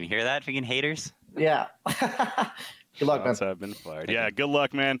NA team. Hear that, freaking haters? Yeah. Good luck, man. I've been fired. Yeah, good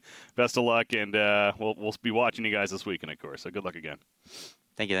luck, man. Best of luck, and we'll be watching you guys this weekend, of course. So good luck again.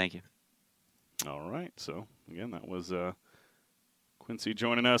 Thank you. All right. So again, that was Quincy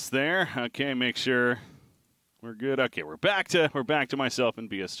joining us there. Okay, make sure we're good. Okay, we're back to myself and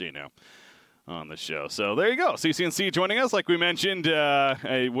BSJ now on the show. So there you go. CCnC joining us. Like we mentioned, I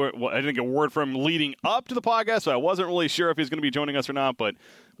didn't get a word from him leading up to the podcast, so I wasn't really sure if he's going to be joining us or not, but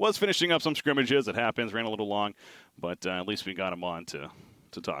was finishing up some scrimmages. It happens. Ran a little long, but at least we got him on to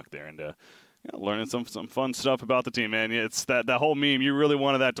talk there and learning some fun stuff about the team, man. It's that whole meme. You really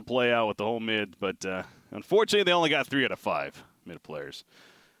wanted that to play out with the whole mid, but unfortunately they only got 3 out of 5 mid players.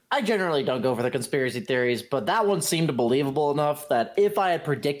 I generally don't go for the conspiracy theories, but that one seemed believable enough that if I had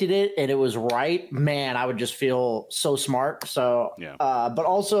predicted it and it was right, man, I would just feel so smart. So, yeah. But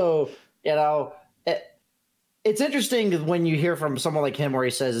also, it's interesting when you hear from someone like him where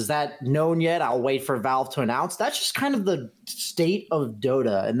he says, is that known yet? I'll wait for Valve to announce. That's just kind of the state of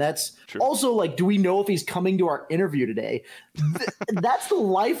Dota. And that's True. Also like, do we know if he's coming to our interview today? That's the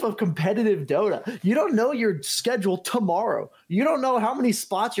life of competitive Dota. You don't know your schedule tomorrow. You don't know how many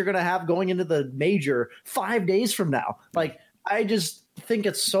spots you're going to have going into the major 5 days from now. Like, I just think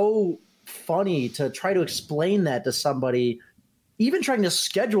it's so funny to try to explain that to somebody. Even trying to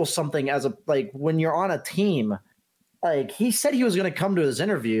schedule something as when you're on a team, like he said he was going to come to his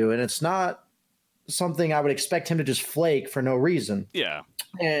interview, and it's not something I would expect him to just flake for no reason. Yeah.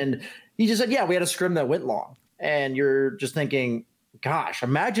 And he just said, yeah, we had a scrim that went long. And you're just thinking, gosh,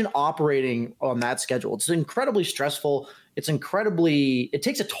 imagine operating on that schedule. It's incredibly stressful. It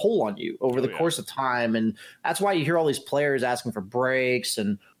takes a toll on you over the course of time. And that's why you hear all these players asking for breaks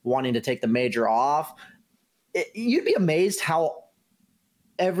and wanting to take the major off. You'd be amazed how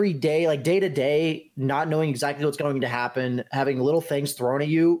every day, like day to day, not knowing exactly what's going to happen, having little things thrown at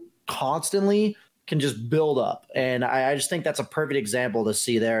you constantly can just build up. And I just think that's a perfect example to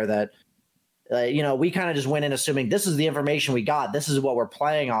see there that, we kind of just went in assuming this is the information we got. This is what we're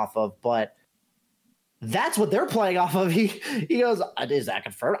playing off of. But that's what they're playing off of. He goes, is that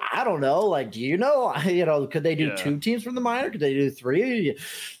confirmed? I don't know. Like, do you know? Could they do 2 teams from the minor? Could they do 3?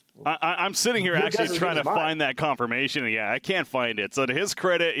 I'm sitting here actually trying to find that confirmation. Yeah, I can't find it. So to his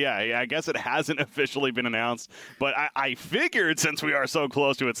credit, I guess it hasn't officially been announced. But I figured since we are so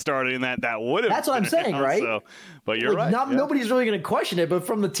close to it starting that would have. That's what I'm saying, right? So, but you're right. Nobody's really going to question it. But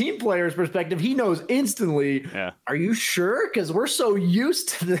from the team player's perspective, he knows instantly. Yeah. Are you sure? Because we're so used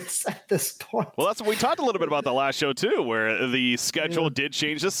to this at this point. Well, that's what we talked a little bit about the last show too, where the schedule did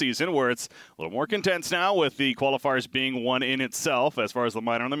change this season, where it's a little more condensed now with the qualifiers being one in itself as far as the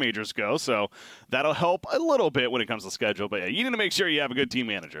minor and the majors go. So that'll help a little bit when it comes to schedule. But yeah, you need to make sure you have a good team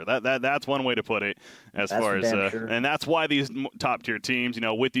manager. That's one way to put it. That's and that's why these top tier teams,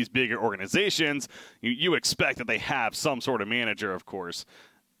 with these bigger organizations, you expect that they have some sort of manager. Of course,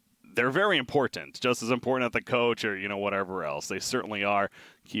 they're very important, just as important as the coach or whatever else. They certainly are,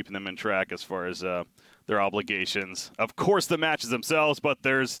 keeping them in track as far as their obligations. Of course, the matches themselves, but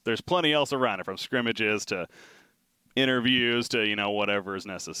there's plenty else around it, from scrimmages to interviews to whatever is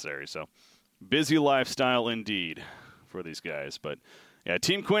necessary. So busy lifestyle indeed for these guys. But yeah,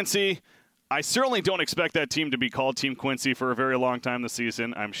 Team Quincy, I certainly don't expect that team to be called Team Quincy for a very long time this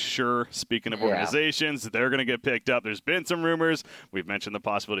season. I'm sure, speaking of organizations, they're going to get picked up. There's been some rumors. We've mentioned the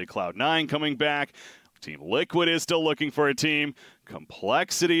possibility of Cloud9 coming back. Team Liquid is still looking for a team.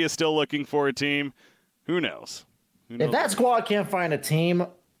 Complexity is still looking for a team. Who knows? If that squad can't find a team,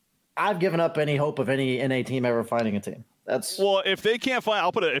 I've given up any hope of any NA team ever finding a team. If they can't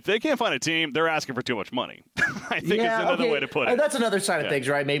find, if they can't find a team, they're asking for too much money. I think is another way to put it. That's another side of things,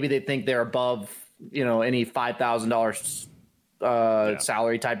 right? Maybe they think they're above, any $5,000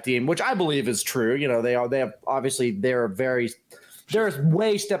 salary type team, which I believe is true. They're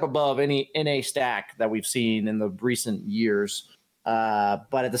way step above any NA stack that we've seen in the recent years. But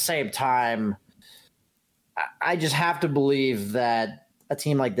at the same time, I just have to believe that a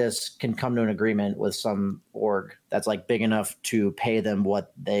team like this can come to an agreement with some org that's like big enough to pay them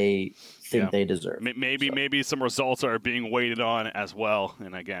what they think they deserve. Maybe some results are being weighted on as well.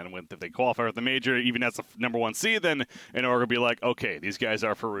 And again, if they qualify with the major, even as the number 1 seed, then an org will be like, okay, these guys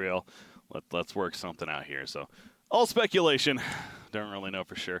are for real. Let's work something out here. So all speculation. Don't really know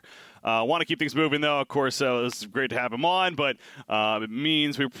for sure. Want to keep things moving, though. Of course, this is great to have him on, but it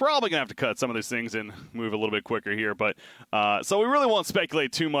means we're probably going to have to cut some of these things and move a little bit quicker here. But so we really won't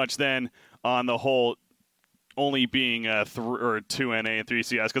speculate too much then on the whole only being 2 NA and 3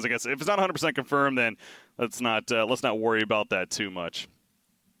 CS, because I guess if it's not 100% confirmed, then let's not worry about that too much,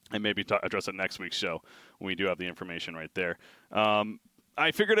 and maybe address it next week's show when we do have the information right there.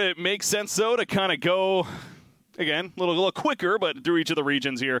 I figured it makes sense, though, to kind of go again, a little quicker, but through each of the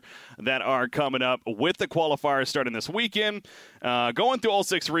regions here that are coming up with the qualifiers starting this weekend. Going through all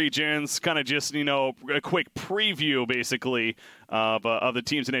 6 regions, kind of just, a quick preview, basically, of the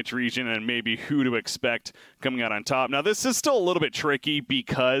teams in each region and maybe who to expect coming out on top. Now, this is still a little bit tricky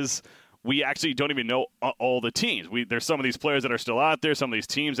because we actually don't even know all the teams. There's some of these players that are still out there, some of these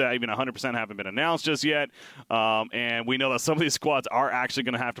teams that even 100% haven't been announced just yet, and we know that some of these squads are actually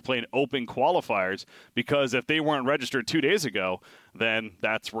going to have to play in open qualifiers, because if they weren't registered 2 days ago, then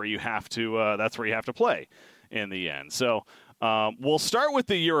that's where you have to play in the end. So we'll start with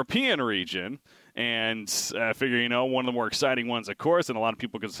the European region. And I figure, one of the more exciting ones, of course, and a lot of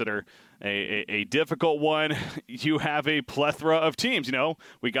people consider a difficult one. You have a plethora of teams.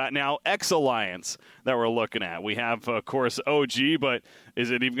 We got now X Alliance that we're looking at. We have, of course, OG, but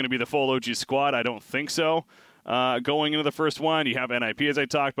is it even going to be the full OG squad? I don't think so. Going into the first one, you have NIP, as I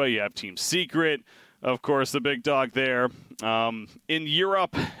talked about. You have Team Secret, of course, the big dog there. In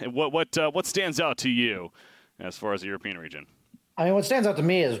Europe, what stands out to you as far as the European region? I mean, what stands out to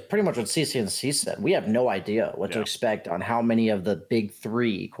me is pretty much what CCnC said. We have no idea what to expect on how many of the big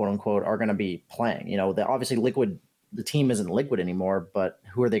 3, quote unquote, are going to be playing. Obviously Liquid, the team isn't Liquid anymore, but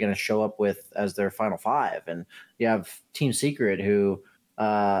who are they going to show up with as their final 5? And you have Team Secret, who,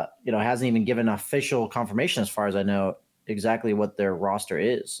 hasn't even given official confirmation, as far as I know, exactly what their roster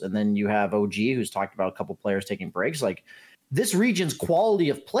is. And then you have OG, who's talked about a couple players taking breaks. Like, this region's quality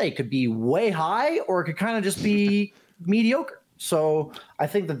of play could be way high, or it could kind of just be mediocre. So I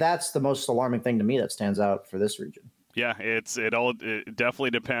think that's the most alarming thing to me that stands out for this region. Yeah, it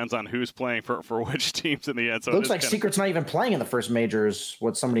definitely depends on who's playing for which teams in the end. So it looks like Secret's not even playing in the first majors,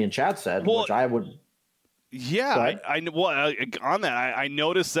 what somebody in chat said, which I would. Yeah, on that, I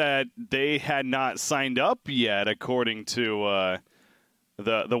noticed that they had not signed up yet, according to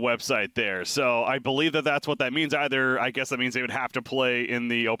the website there. So I believe that's what that means. Either, I guess that means they would have to play in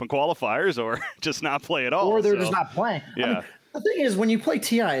the open qualifiers, or just not play at all. Or they're just not playing. Yeah. The thing is, when you play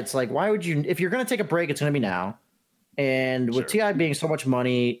TI, it's like, why would you? If you're going to take a break, it's going to be now. And with TI being so much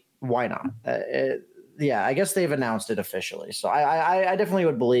money, why not? Yeah, I guess they've announced it officially. So I definitely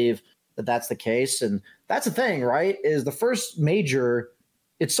would believe that that's the case. And that's the thing, right? Is the first major,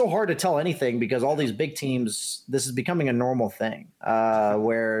 it's so hard to tell anything because all these big teams, this is becoming a normal thing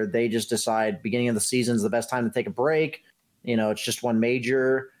where they just decide beginning of the season is the best time to take a break. It's just one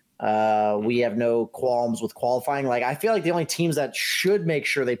major. We have no qualms with qualifying. Like, I feel like the only teams that should make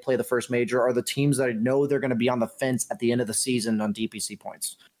sure they play the first major are the teams that know they're going to be on the fence at the end of the season on DPC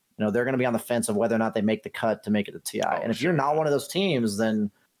points. They're going to be on the fence of whether or not they make the cut to make it to TI. And if you're not one of those teams, then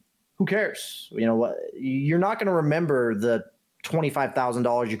who cares? You're not going to remember the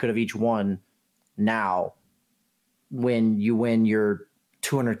 $25,000 you could have each won now when you win your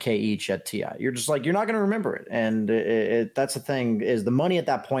 $200K each at TI. You're just like, you're not going to remember it. And that's the thing, is the money at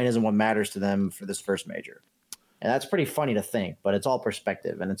that point isn't what matters to them for this first major. And that's pretty funny to think, but it's all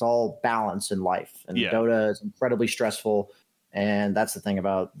perspective and it's all balance in life. And Dota is incredibly stressful. And that's the thing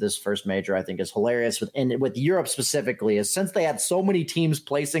about this first major, I think, is hilarious with Europe specifically, is since they had so many teams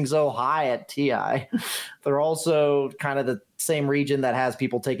placing so high at TI, they're also kind of the same region that has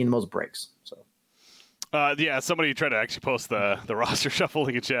people taking the most breaks. So. Somebody tried to actually post the roster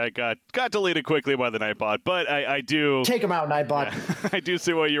shuffling in chat. Got deleted quickly by the Nightbot, but I do take them out, Nightbot. Yeah, I do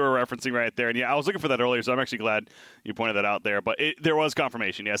see what you were referencing right there, and I was looking for that earlier, so I'm actually glad you pointed that out there. But there was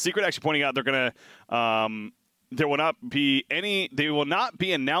confirmation. Yeah, Secret actually pointing out they're gonna they will not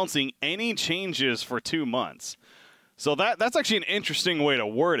be announcing any changes for 2 months. So that's actually an interesting way to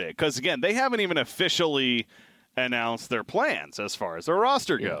word it, because again, they haven't even officially announced their plans as far as their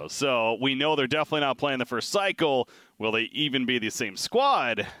roster goes. So we know they're definitely not playing the first cycle. Will they even be the same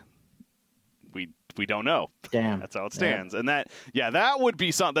squad? We don't know. Damn. That's how it stands. And that would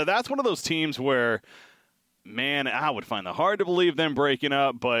be something. That's one of those teams where, man, I would find it hard to believe them breaking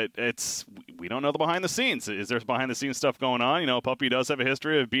up, but we don't know the behind the scenes. Is there behind the scenes stuff going on? Puppy does have a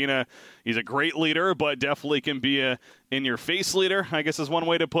history of he's a great leader, but definitely can be a in-your-face leader, I guess is one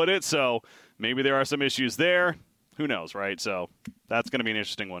way to put it. So maybe there are some issues there. Who knows, right? So that's going to be an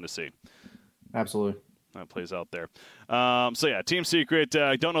interesting one to see. Absolutely. That plays out there. Team Secret,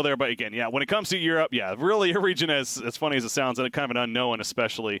 don't know there, but again, when it comes to Europe, really your region, as funny as it sounds, kind of an unknown,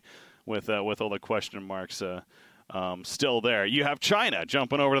 especially with all the question marks still there. You have China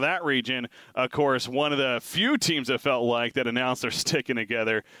jumping over to that region. Of course, one of the few teams that felt like that announced they're sticking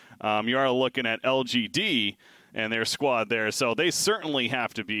together. You are looking at LGD and their squad there, so they certainly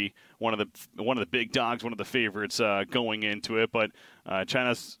have to be one of the big dogs, one of the favorites going into it. But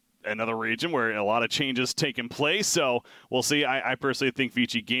China's another region where a lot of changes taking place, so we'll see. I personally think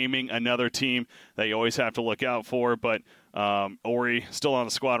Vici Gaming, another team that you always have to look out for, but Ori still on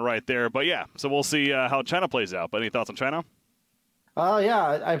the squad right there. But so we'll see how China plays out. But any thoughts on China?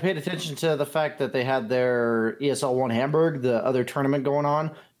 I paid attention to the fact that they had their ESL 1 Hamburg, the other tournament going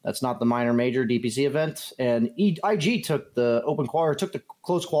on. That's not the minor major DPC event. And IG took the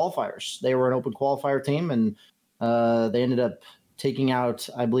close qualifiers. They were an open qualifier team, and they ended up taking out,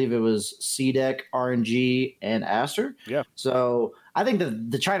 I believe it was CDEC, RNG, and Aster. Yeah. So I think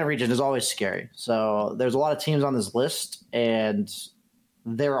the China region is always scary. So there's a lot of teams on this list, and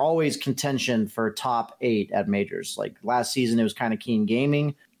they're always contention for top 8 at majors. Like last season, it was kind of Keen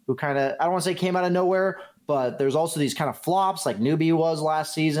Gaming, who kind of, I don't want to say came out of nowhere, but there's also these kind of flops like Newbie was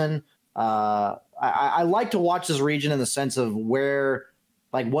last season. I like to watch this region in the sense of where,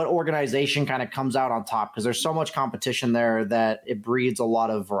 like, what organization kind of comes out on top, because there's so much competition there that it breeds a lot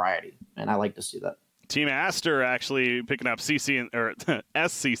of variety, and I like to see that. Team Aster actually picking up SCCCC.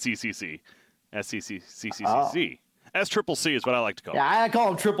 SCCC is what I like to call it. Yeah, I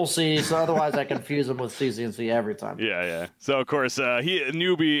call him Triple C, so otherwise I confuse him with CCnC every time. Yeah. So, of course,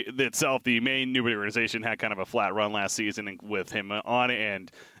 Newbie itself, the main Newbie organization, had kind of a flat run last season with him on it, and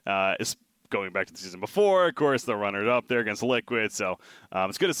is going back to the season before. Of course, the runner up there against Liquid, so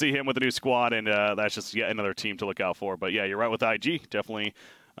it's good to see him with a new squad, and that's just yet another team to look out for. But, you're right with IG. Definitely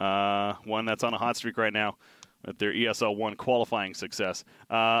one that's on a hot streak right now with their ESL 1 qualifying success.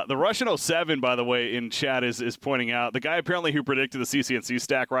 The Russian 07, by the way, in chat is pointing out, the guy apparently who predicted the CCnC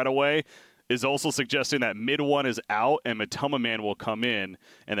stack right away is also suggesting that mid 1 is out and Matoma Man will come in,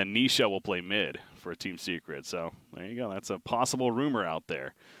 and then Nisha will play mid for Team Secret. So there you go. That's a possible rumor out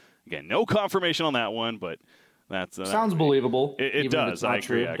there. Again, no confirmation on that one, but that's sounds believable. It does. I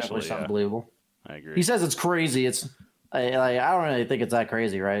agree. Actually, definitely sounds believable. I agree. He says it's crazy. I don't really think it's that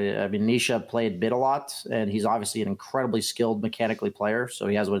crazy, right? I mean, Nisha played mid a lot, and he's obviously an incredibly skilled mechanically player, so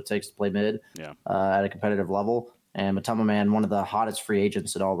he has what it takes to play mid at a competitive level. And Matoma Man, one of the hottest free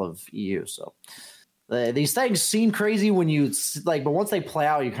agents in all of EU. So these things seem crazy when you like, but once they play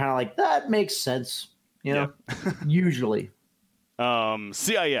out, you're kind of like, that makes sense, you know. Usually.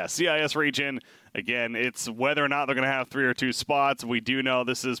 CIS region again. It's whether or not they're going to have 3 or 2 spots. We do know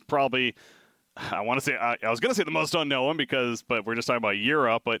this is probably. I want to say I was going to say the most unknown but we're just talking about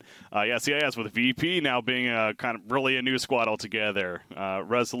Europe. But CIS with VP now being kind of really a new squad altogether.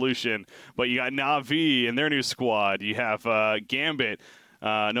 Resolution, but you got Na'Vi in their new squad. You have Gambit.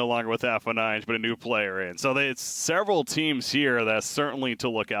 No longer with F9, but a new player in. So it's several teams here that's certainly to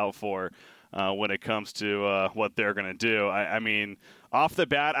look out for when it comes to what they're going to do. I mean, off the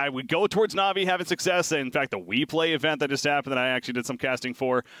bat, I would go towards Na'Vi having success. In fact, the We Play event that just happened that I actually did some casting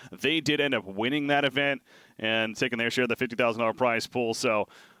for, they did end up winning that event and taking their share of the $50,000 prize pool. So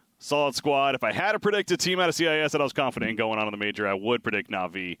solid squad. If I had to predict a team out of CIS that I was confident in going on in the major, I would predict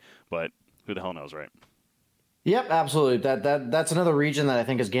Na'Vi, but who the hell knows, right? Yep, absolutely. That's another region that I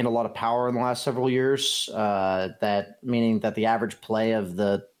think has gained a lot of power in the last several years. That meaning that the average play of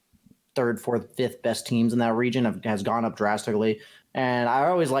the 3rd, 4th, 5th best teams in that region has gone up drastically. And I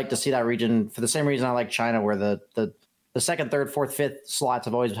always like to see that region for the same reason I like China, where the 2nd, 3rd, 4th, 5th slots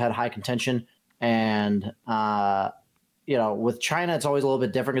have always had high contention. And with China, it's always a little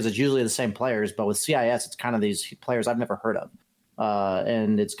bit different because it's usually the same players. But with CIS, it's kind of these players I've never heard of.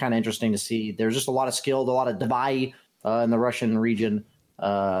 And it's kind of interesting to see. There's just a lot of skill, a lot of Dubai in the Russian region.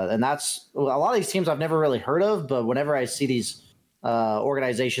 And that's a lot of these teams I've never really heard of. But whenever I see these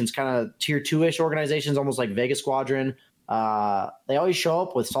organizations, kind of tier 2-ish organizations, almost like Vegas Squadron, they always show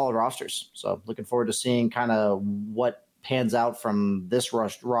up with solid rosters. So looking forward to seeing kind of what pans out from this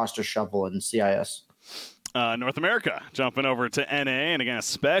roster shuffle in CIS. North America, jumping over to NA, and again,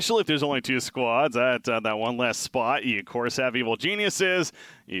 especially if there's only 2 squads, that one less spot, you of course have Evil Geniuses,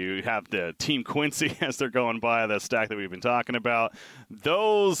 you have the Team Quincy as they're going by, the stack that we've been talking about.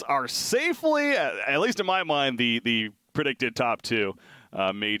 Those are safely, at least in my mind, the predicted top 2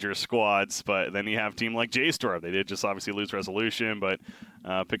 major squads, but then you have a team like JStorm. They did just obviously lose Resolution, but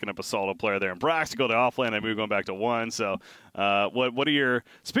picking up a solid player there in Brax to go to offlane and move going back to 1. So what are your,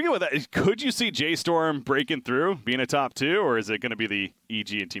 speaking of that, could you see JStorm breaking through, being a top 2, or is it going to be the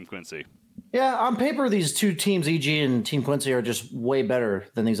EG and Team Quincy? Yeah, on paper, these 2 teams, EG and Team Quincy, are just way better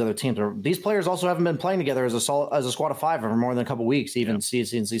than these other teams. These players also haven't been playing together as a squad of 5 for more than a couple weeks. Even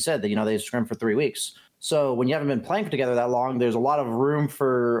CCnC said that they scrimmed for 3 weeks. So when you haven't been playing together that long, there's a lot of room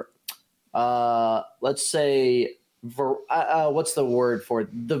for, let's say, what's the word for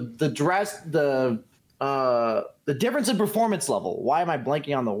it? The difference in performance level. Why am I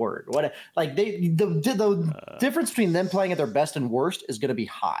blanking on the word? The difference between them playing at their best and worst is going to be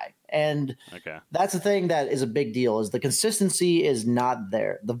high, and that's the thing that is a big deal. Is the consistency is not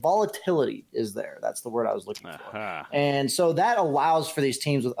there. The volatility is there. That's the word I was looking for, and so that allows for these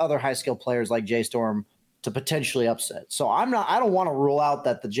teams with other high skill players like JStorm to potentially upset. So I don't want to rule out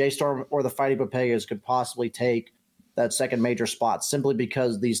that the JStorm or the Fighting Papegas could possibly take that second major spot simply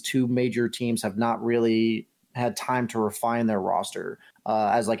because these 2 major teams have not really had time to refine their roster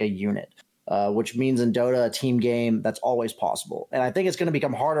as like a unit, which means in Dota, a team game, that's always possible. And I think it's going to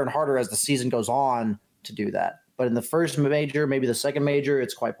become harder and harder as the season goes on to do that. But in the first major, maybe the second major,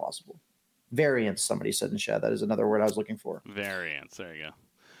 it's quite possible. Variance, somebody said in chat. That is another word I was looking for. Variance. There you go.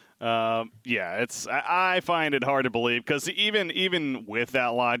 I find it hard to believe because even with that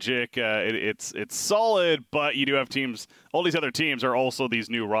logic, it's solid, but you do have teams. All these other teams are also these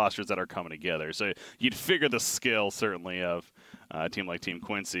new rosters that are coming together. So you'd figure the skill certainly of a team like Team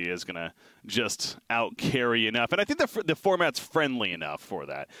Quincy is going to just out carry enough. And I think the format's friendly enough for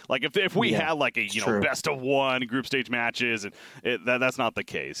that. Like if we had like a best of 1 group stage matches, and that's not the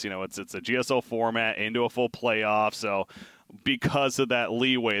case. It's a GSL format into a full playoff. So because of that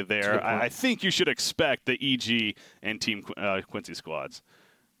leeway there, I think you should expect the EG and Team Quincy squads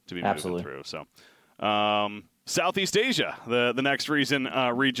to be moving through. So, Southeast Asia, the next region,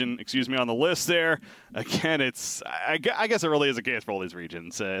 on the list there. Again, I guess it really is a case for all these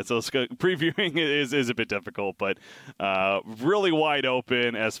regions. So previewing is a bit difficult, but really wide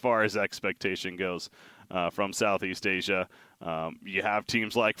open as far as expectation goes from Southeast Asia. You have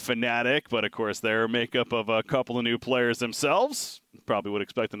teams like Fnatic, but of course their makeup of a couple of new players themselves. Probably would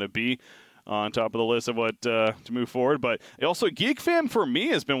expect them to be on top of the list of what to move forward. But also GeekFam for me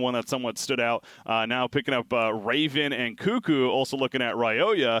has been one that somewhat stood out. Now picking up Raven and Cuckoo, also looking at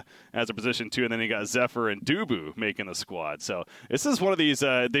Ryoya as a position 2, and then you got Zephyr and Dubu making the squad. So this is one of these,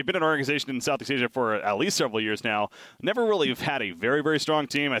 they've been an organization in Southeast Asia for at least several years now. Never really have had a very, very strong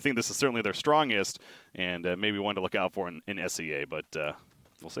team. I think this is certainly their strongest, and maybe one to look out for in SEA, but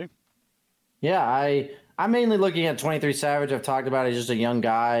we'll see. Yeah, I'm mainly looking at 23 Savage. I've talked about it. He's just a young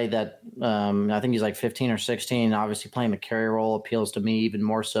guy that I think he's like 15 or 16. Obviously, playing the carry role appeals to me even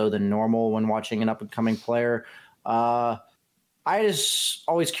more so than normal when watching an up-and-coming player. I just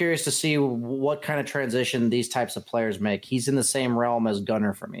always curious to see what kind of transition these types of players make. He's in the same realm as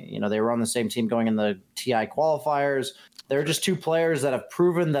Gunner for me. You know, they were on the same team going in the TI qualifiers. They're just two players that have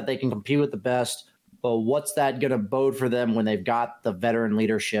proven that they can compete with the best. But what's that going to bode for them when they've got the veteran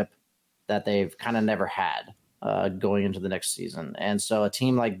leadership that they've kind of never had going into the next season? And so a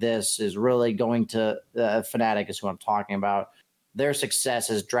team like this is really going to Fnatic is who I'm talking about. Their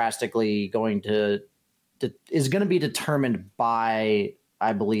success is drastically going to be determined by,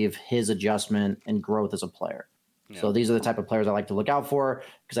 I believe, his adjustment and growth as a player. Yeah. So these are the type of players I like to look out for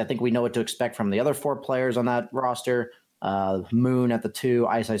because I think we know what to expect from the other 4 players on that roster. Moon at the 2,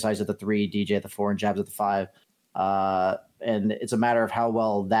 Ice at the 3, DJ at the 4, and Jabs at the 5. And it's a matter of how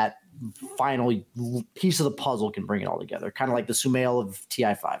well that final piece of the puzzle can bring it all together. Kind of like the Sumail of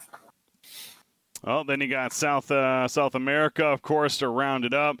TI5. Well, then you got South America, of course, to round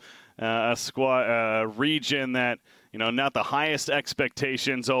it up. A squad, region that, you know, not the highest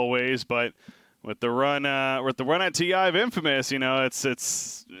expectations always, but with the run at TI of Infamous, you know,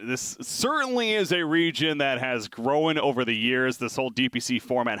 this certainly is a region that has grown over the years. This whole DPC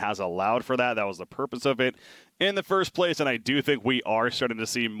format has allowed for that. That was the purpose of it in the first place, and I do think we are starting to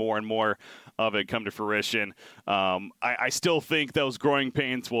see more and more of it come to fruition. I still think those growing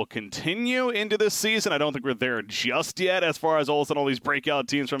pains will continue into this season. I don't think we're there just yet as far as all these breakout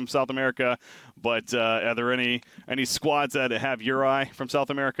teams from South America, but are there any squads that have your eye from South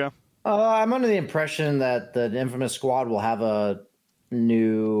America? I'm under the impression that the Infamous squad will have a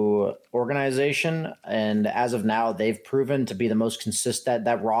new organization, and as of now, they've proven to be the most consistent.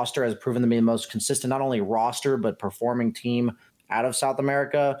 That roster has proven to be the most consistent, not only roster but performing team out of South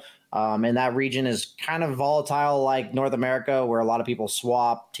America. And that region is kind of volatile, like North America, where a lot of people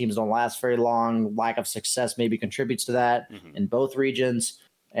swap. Teams don't last very long. Lack of success maybe contributes to that in both regions.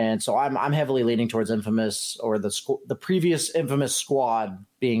 And so I'm heavily leaning towards Infamous, or the previous Infamous squad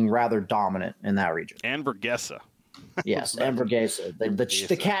being rather dominant in that region. And Vergesa. Yes, and Vergesa.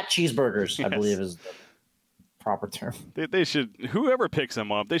 The cat cheeseburgers, yes. I believe is the proper term. They should, whoever picks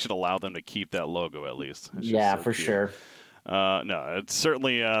them up, they should allow them to keep that logo at least. Yeah, so for cute. Sure. No, it's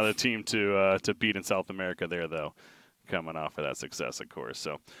certainly the team to beat in South America there, though, coming off of that success, of course.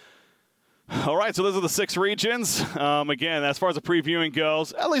 So, all right, so those are the 6 regions. Again, as far as the previewing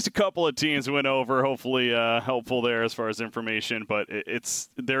goes, at least a couple of teams went over. Hopefully helpful there as far as information, but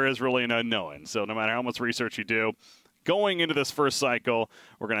there is really an unknown. So no matter how much research you do, going into this first cycle,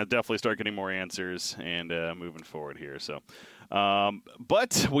 we're going to definitely start getting more answers and moving forward here. So,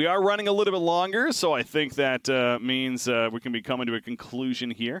 but we are running a little bit longer, so I think that means we can be coming to a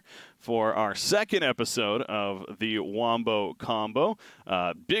conclusion here for our second episode of the Wombo Combo.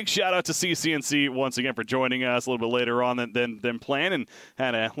 Big shout out to CCnC once again for joining us a little bit later on than planned, and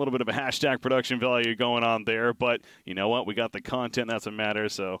had a little bit of a hashtag production value going on there. But you know what? We got the content, that's what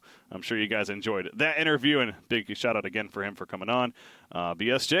matters, so I'm sure you guys enjoyed that interview, and big shout out again for him for coming on.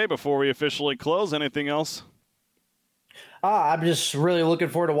 BSJ, before we officially close, anything else? I'm just really looking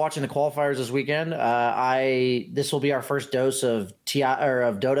forward to watching the qualifiers this weekend. This will be our first dose of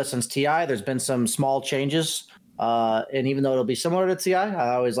of Dota since TI. There's been some small changes, and even though it'll be similar to TI,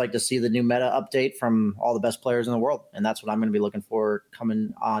 I always like to see the new meta update from all the best players in the world, and that's what I'm going to be looking for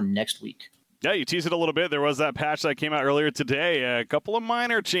coming on next week. Yeah, you teased it a little bit. There was that patch that came out earlier today. A couple of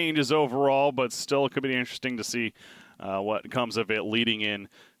minor changes overall, but still it could be interesting to see what comes of it leading in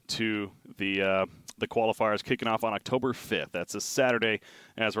to the qualifiers kicking off on October 5th. That's a Saturday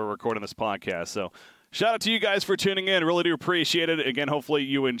as we're recording this podcast. So shout out to you guys for tuning in. Really do appreciate it. Again, hopefully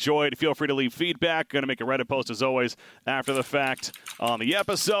you enjoyed. Feel free to leave feedback. Going to make a Reddit post, as always, after the fact on the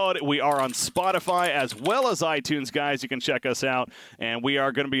episode. We are on Spotify as well as iTunes, guys. You can check us out. And we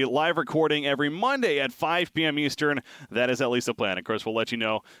are going to be live recording every Monday at 5 p.m. Eastern. That is at least the plan. Of course, we'll let you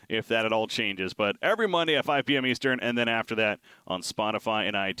know if that at all changes. But every Monday at 5 p.m. Eastern, and then after that on Spotify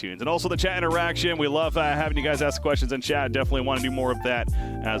and iTunes. And also the chat interaction. We love having you guys ask questions in chat. Definitely want to do more of that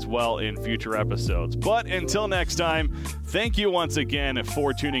as well in future episodes. But until next time, thank you once again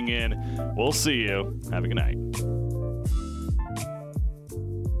for tuning in. We'll see you. Have a good night.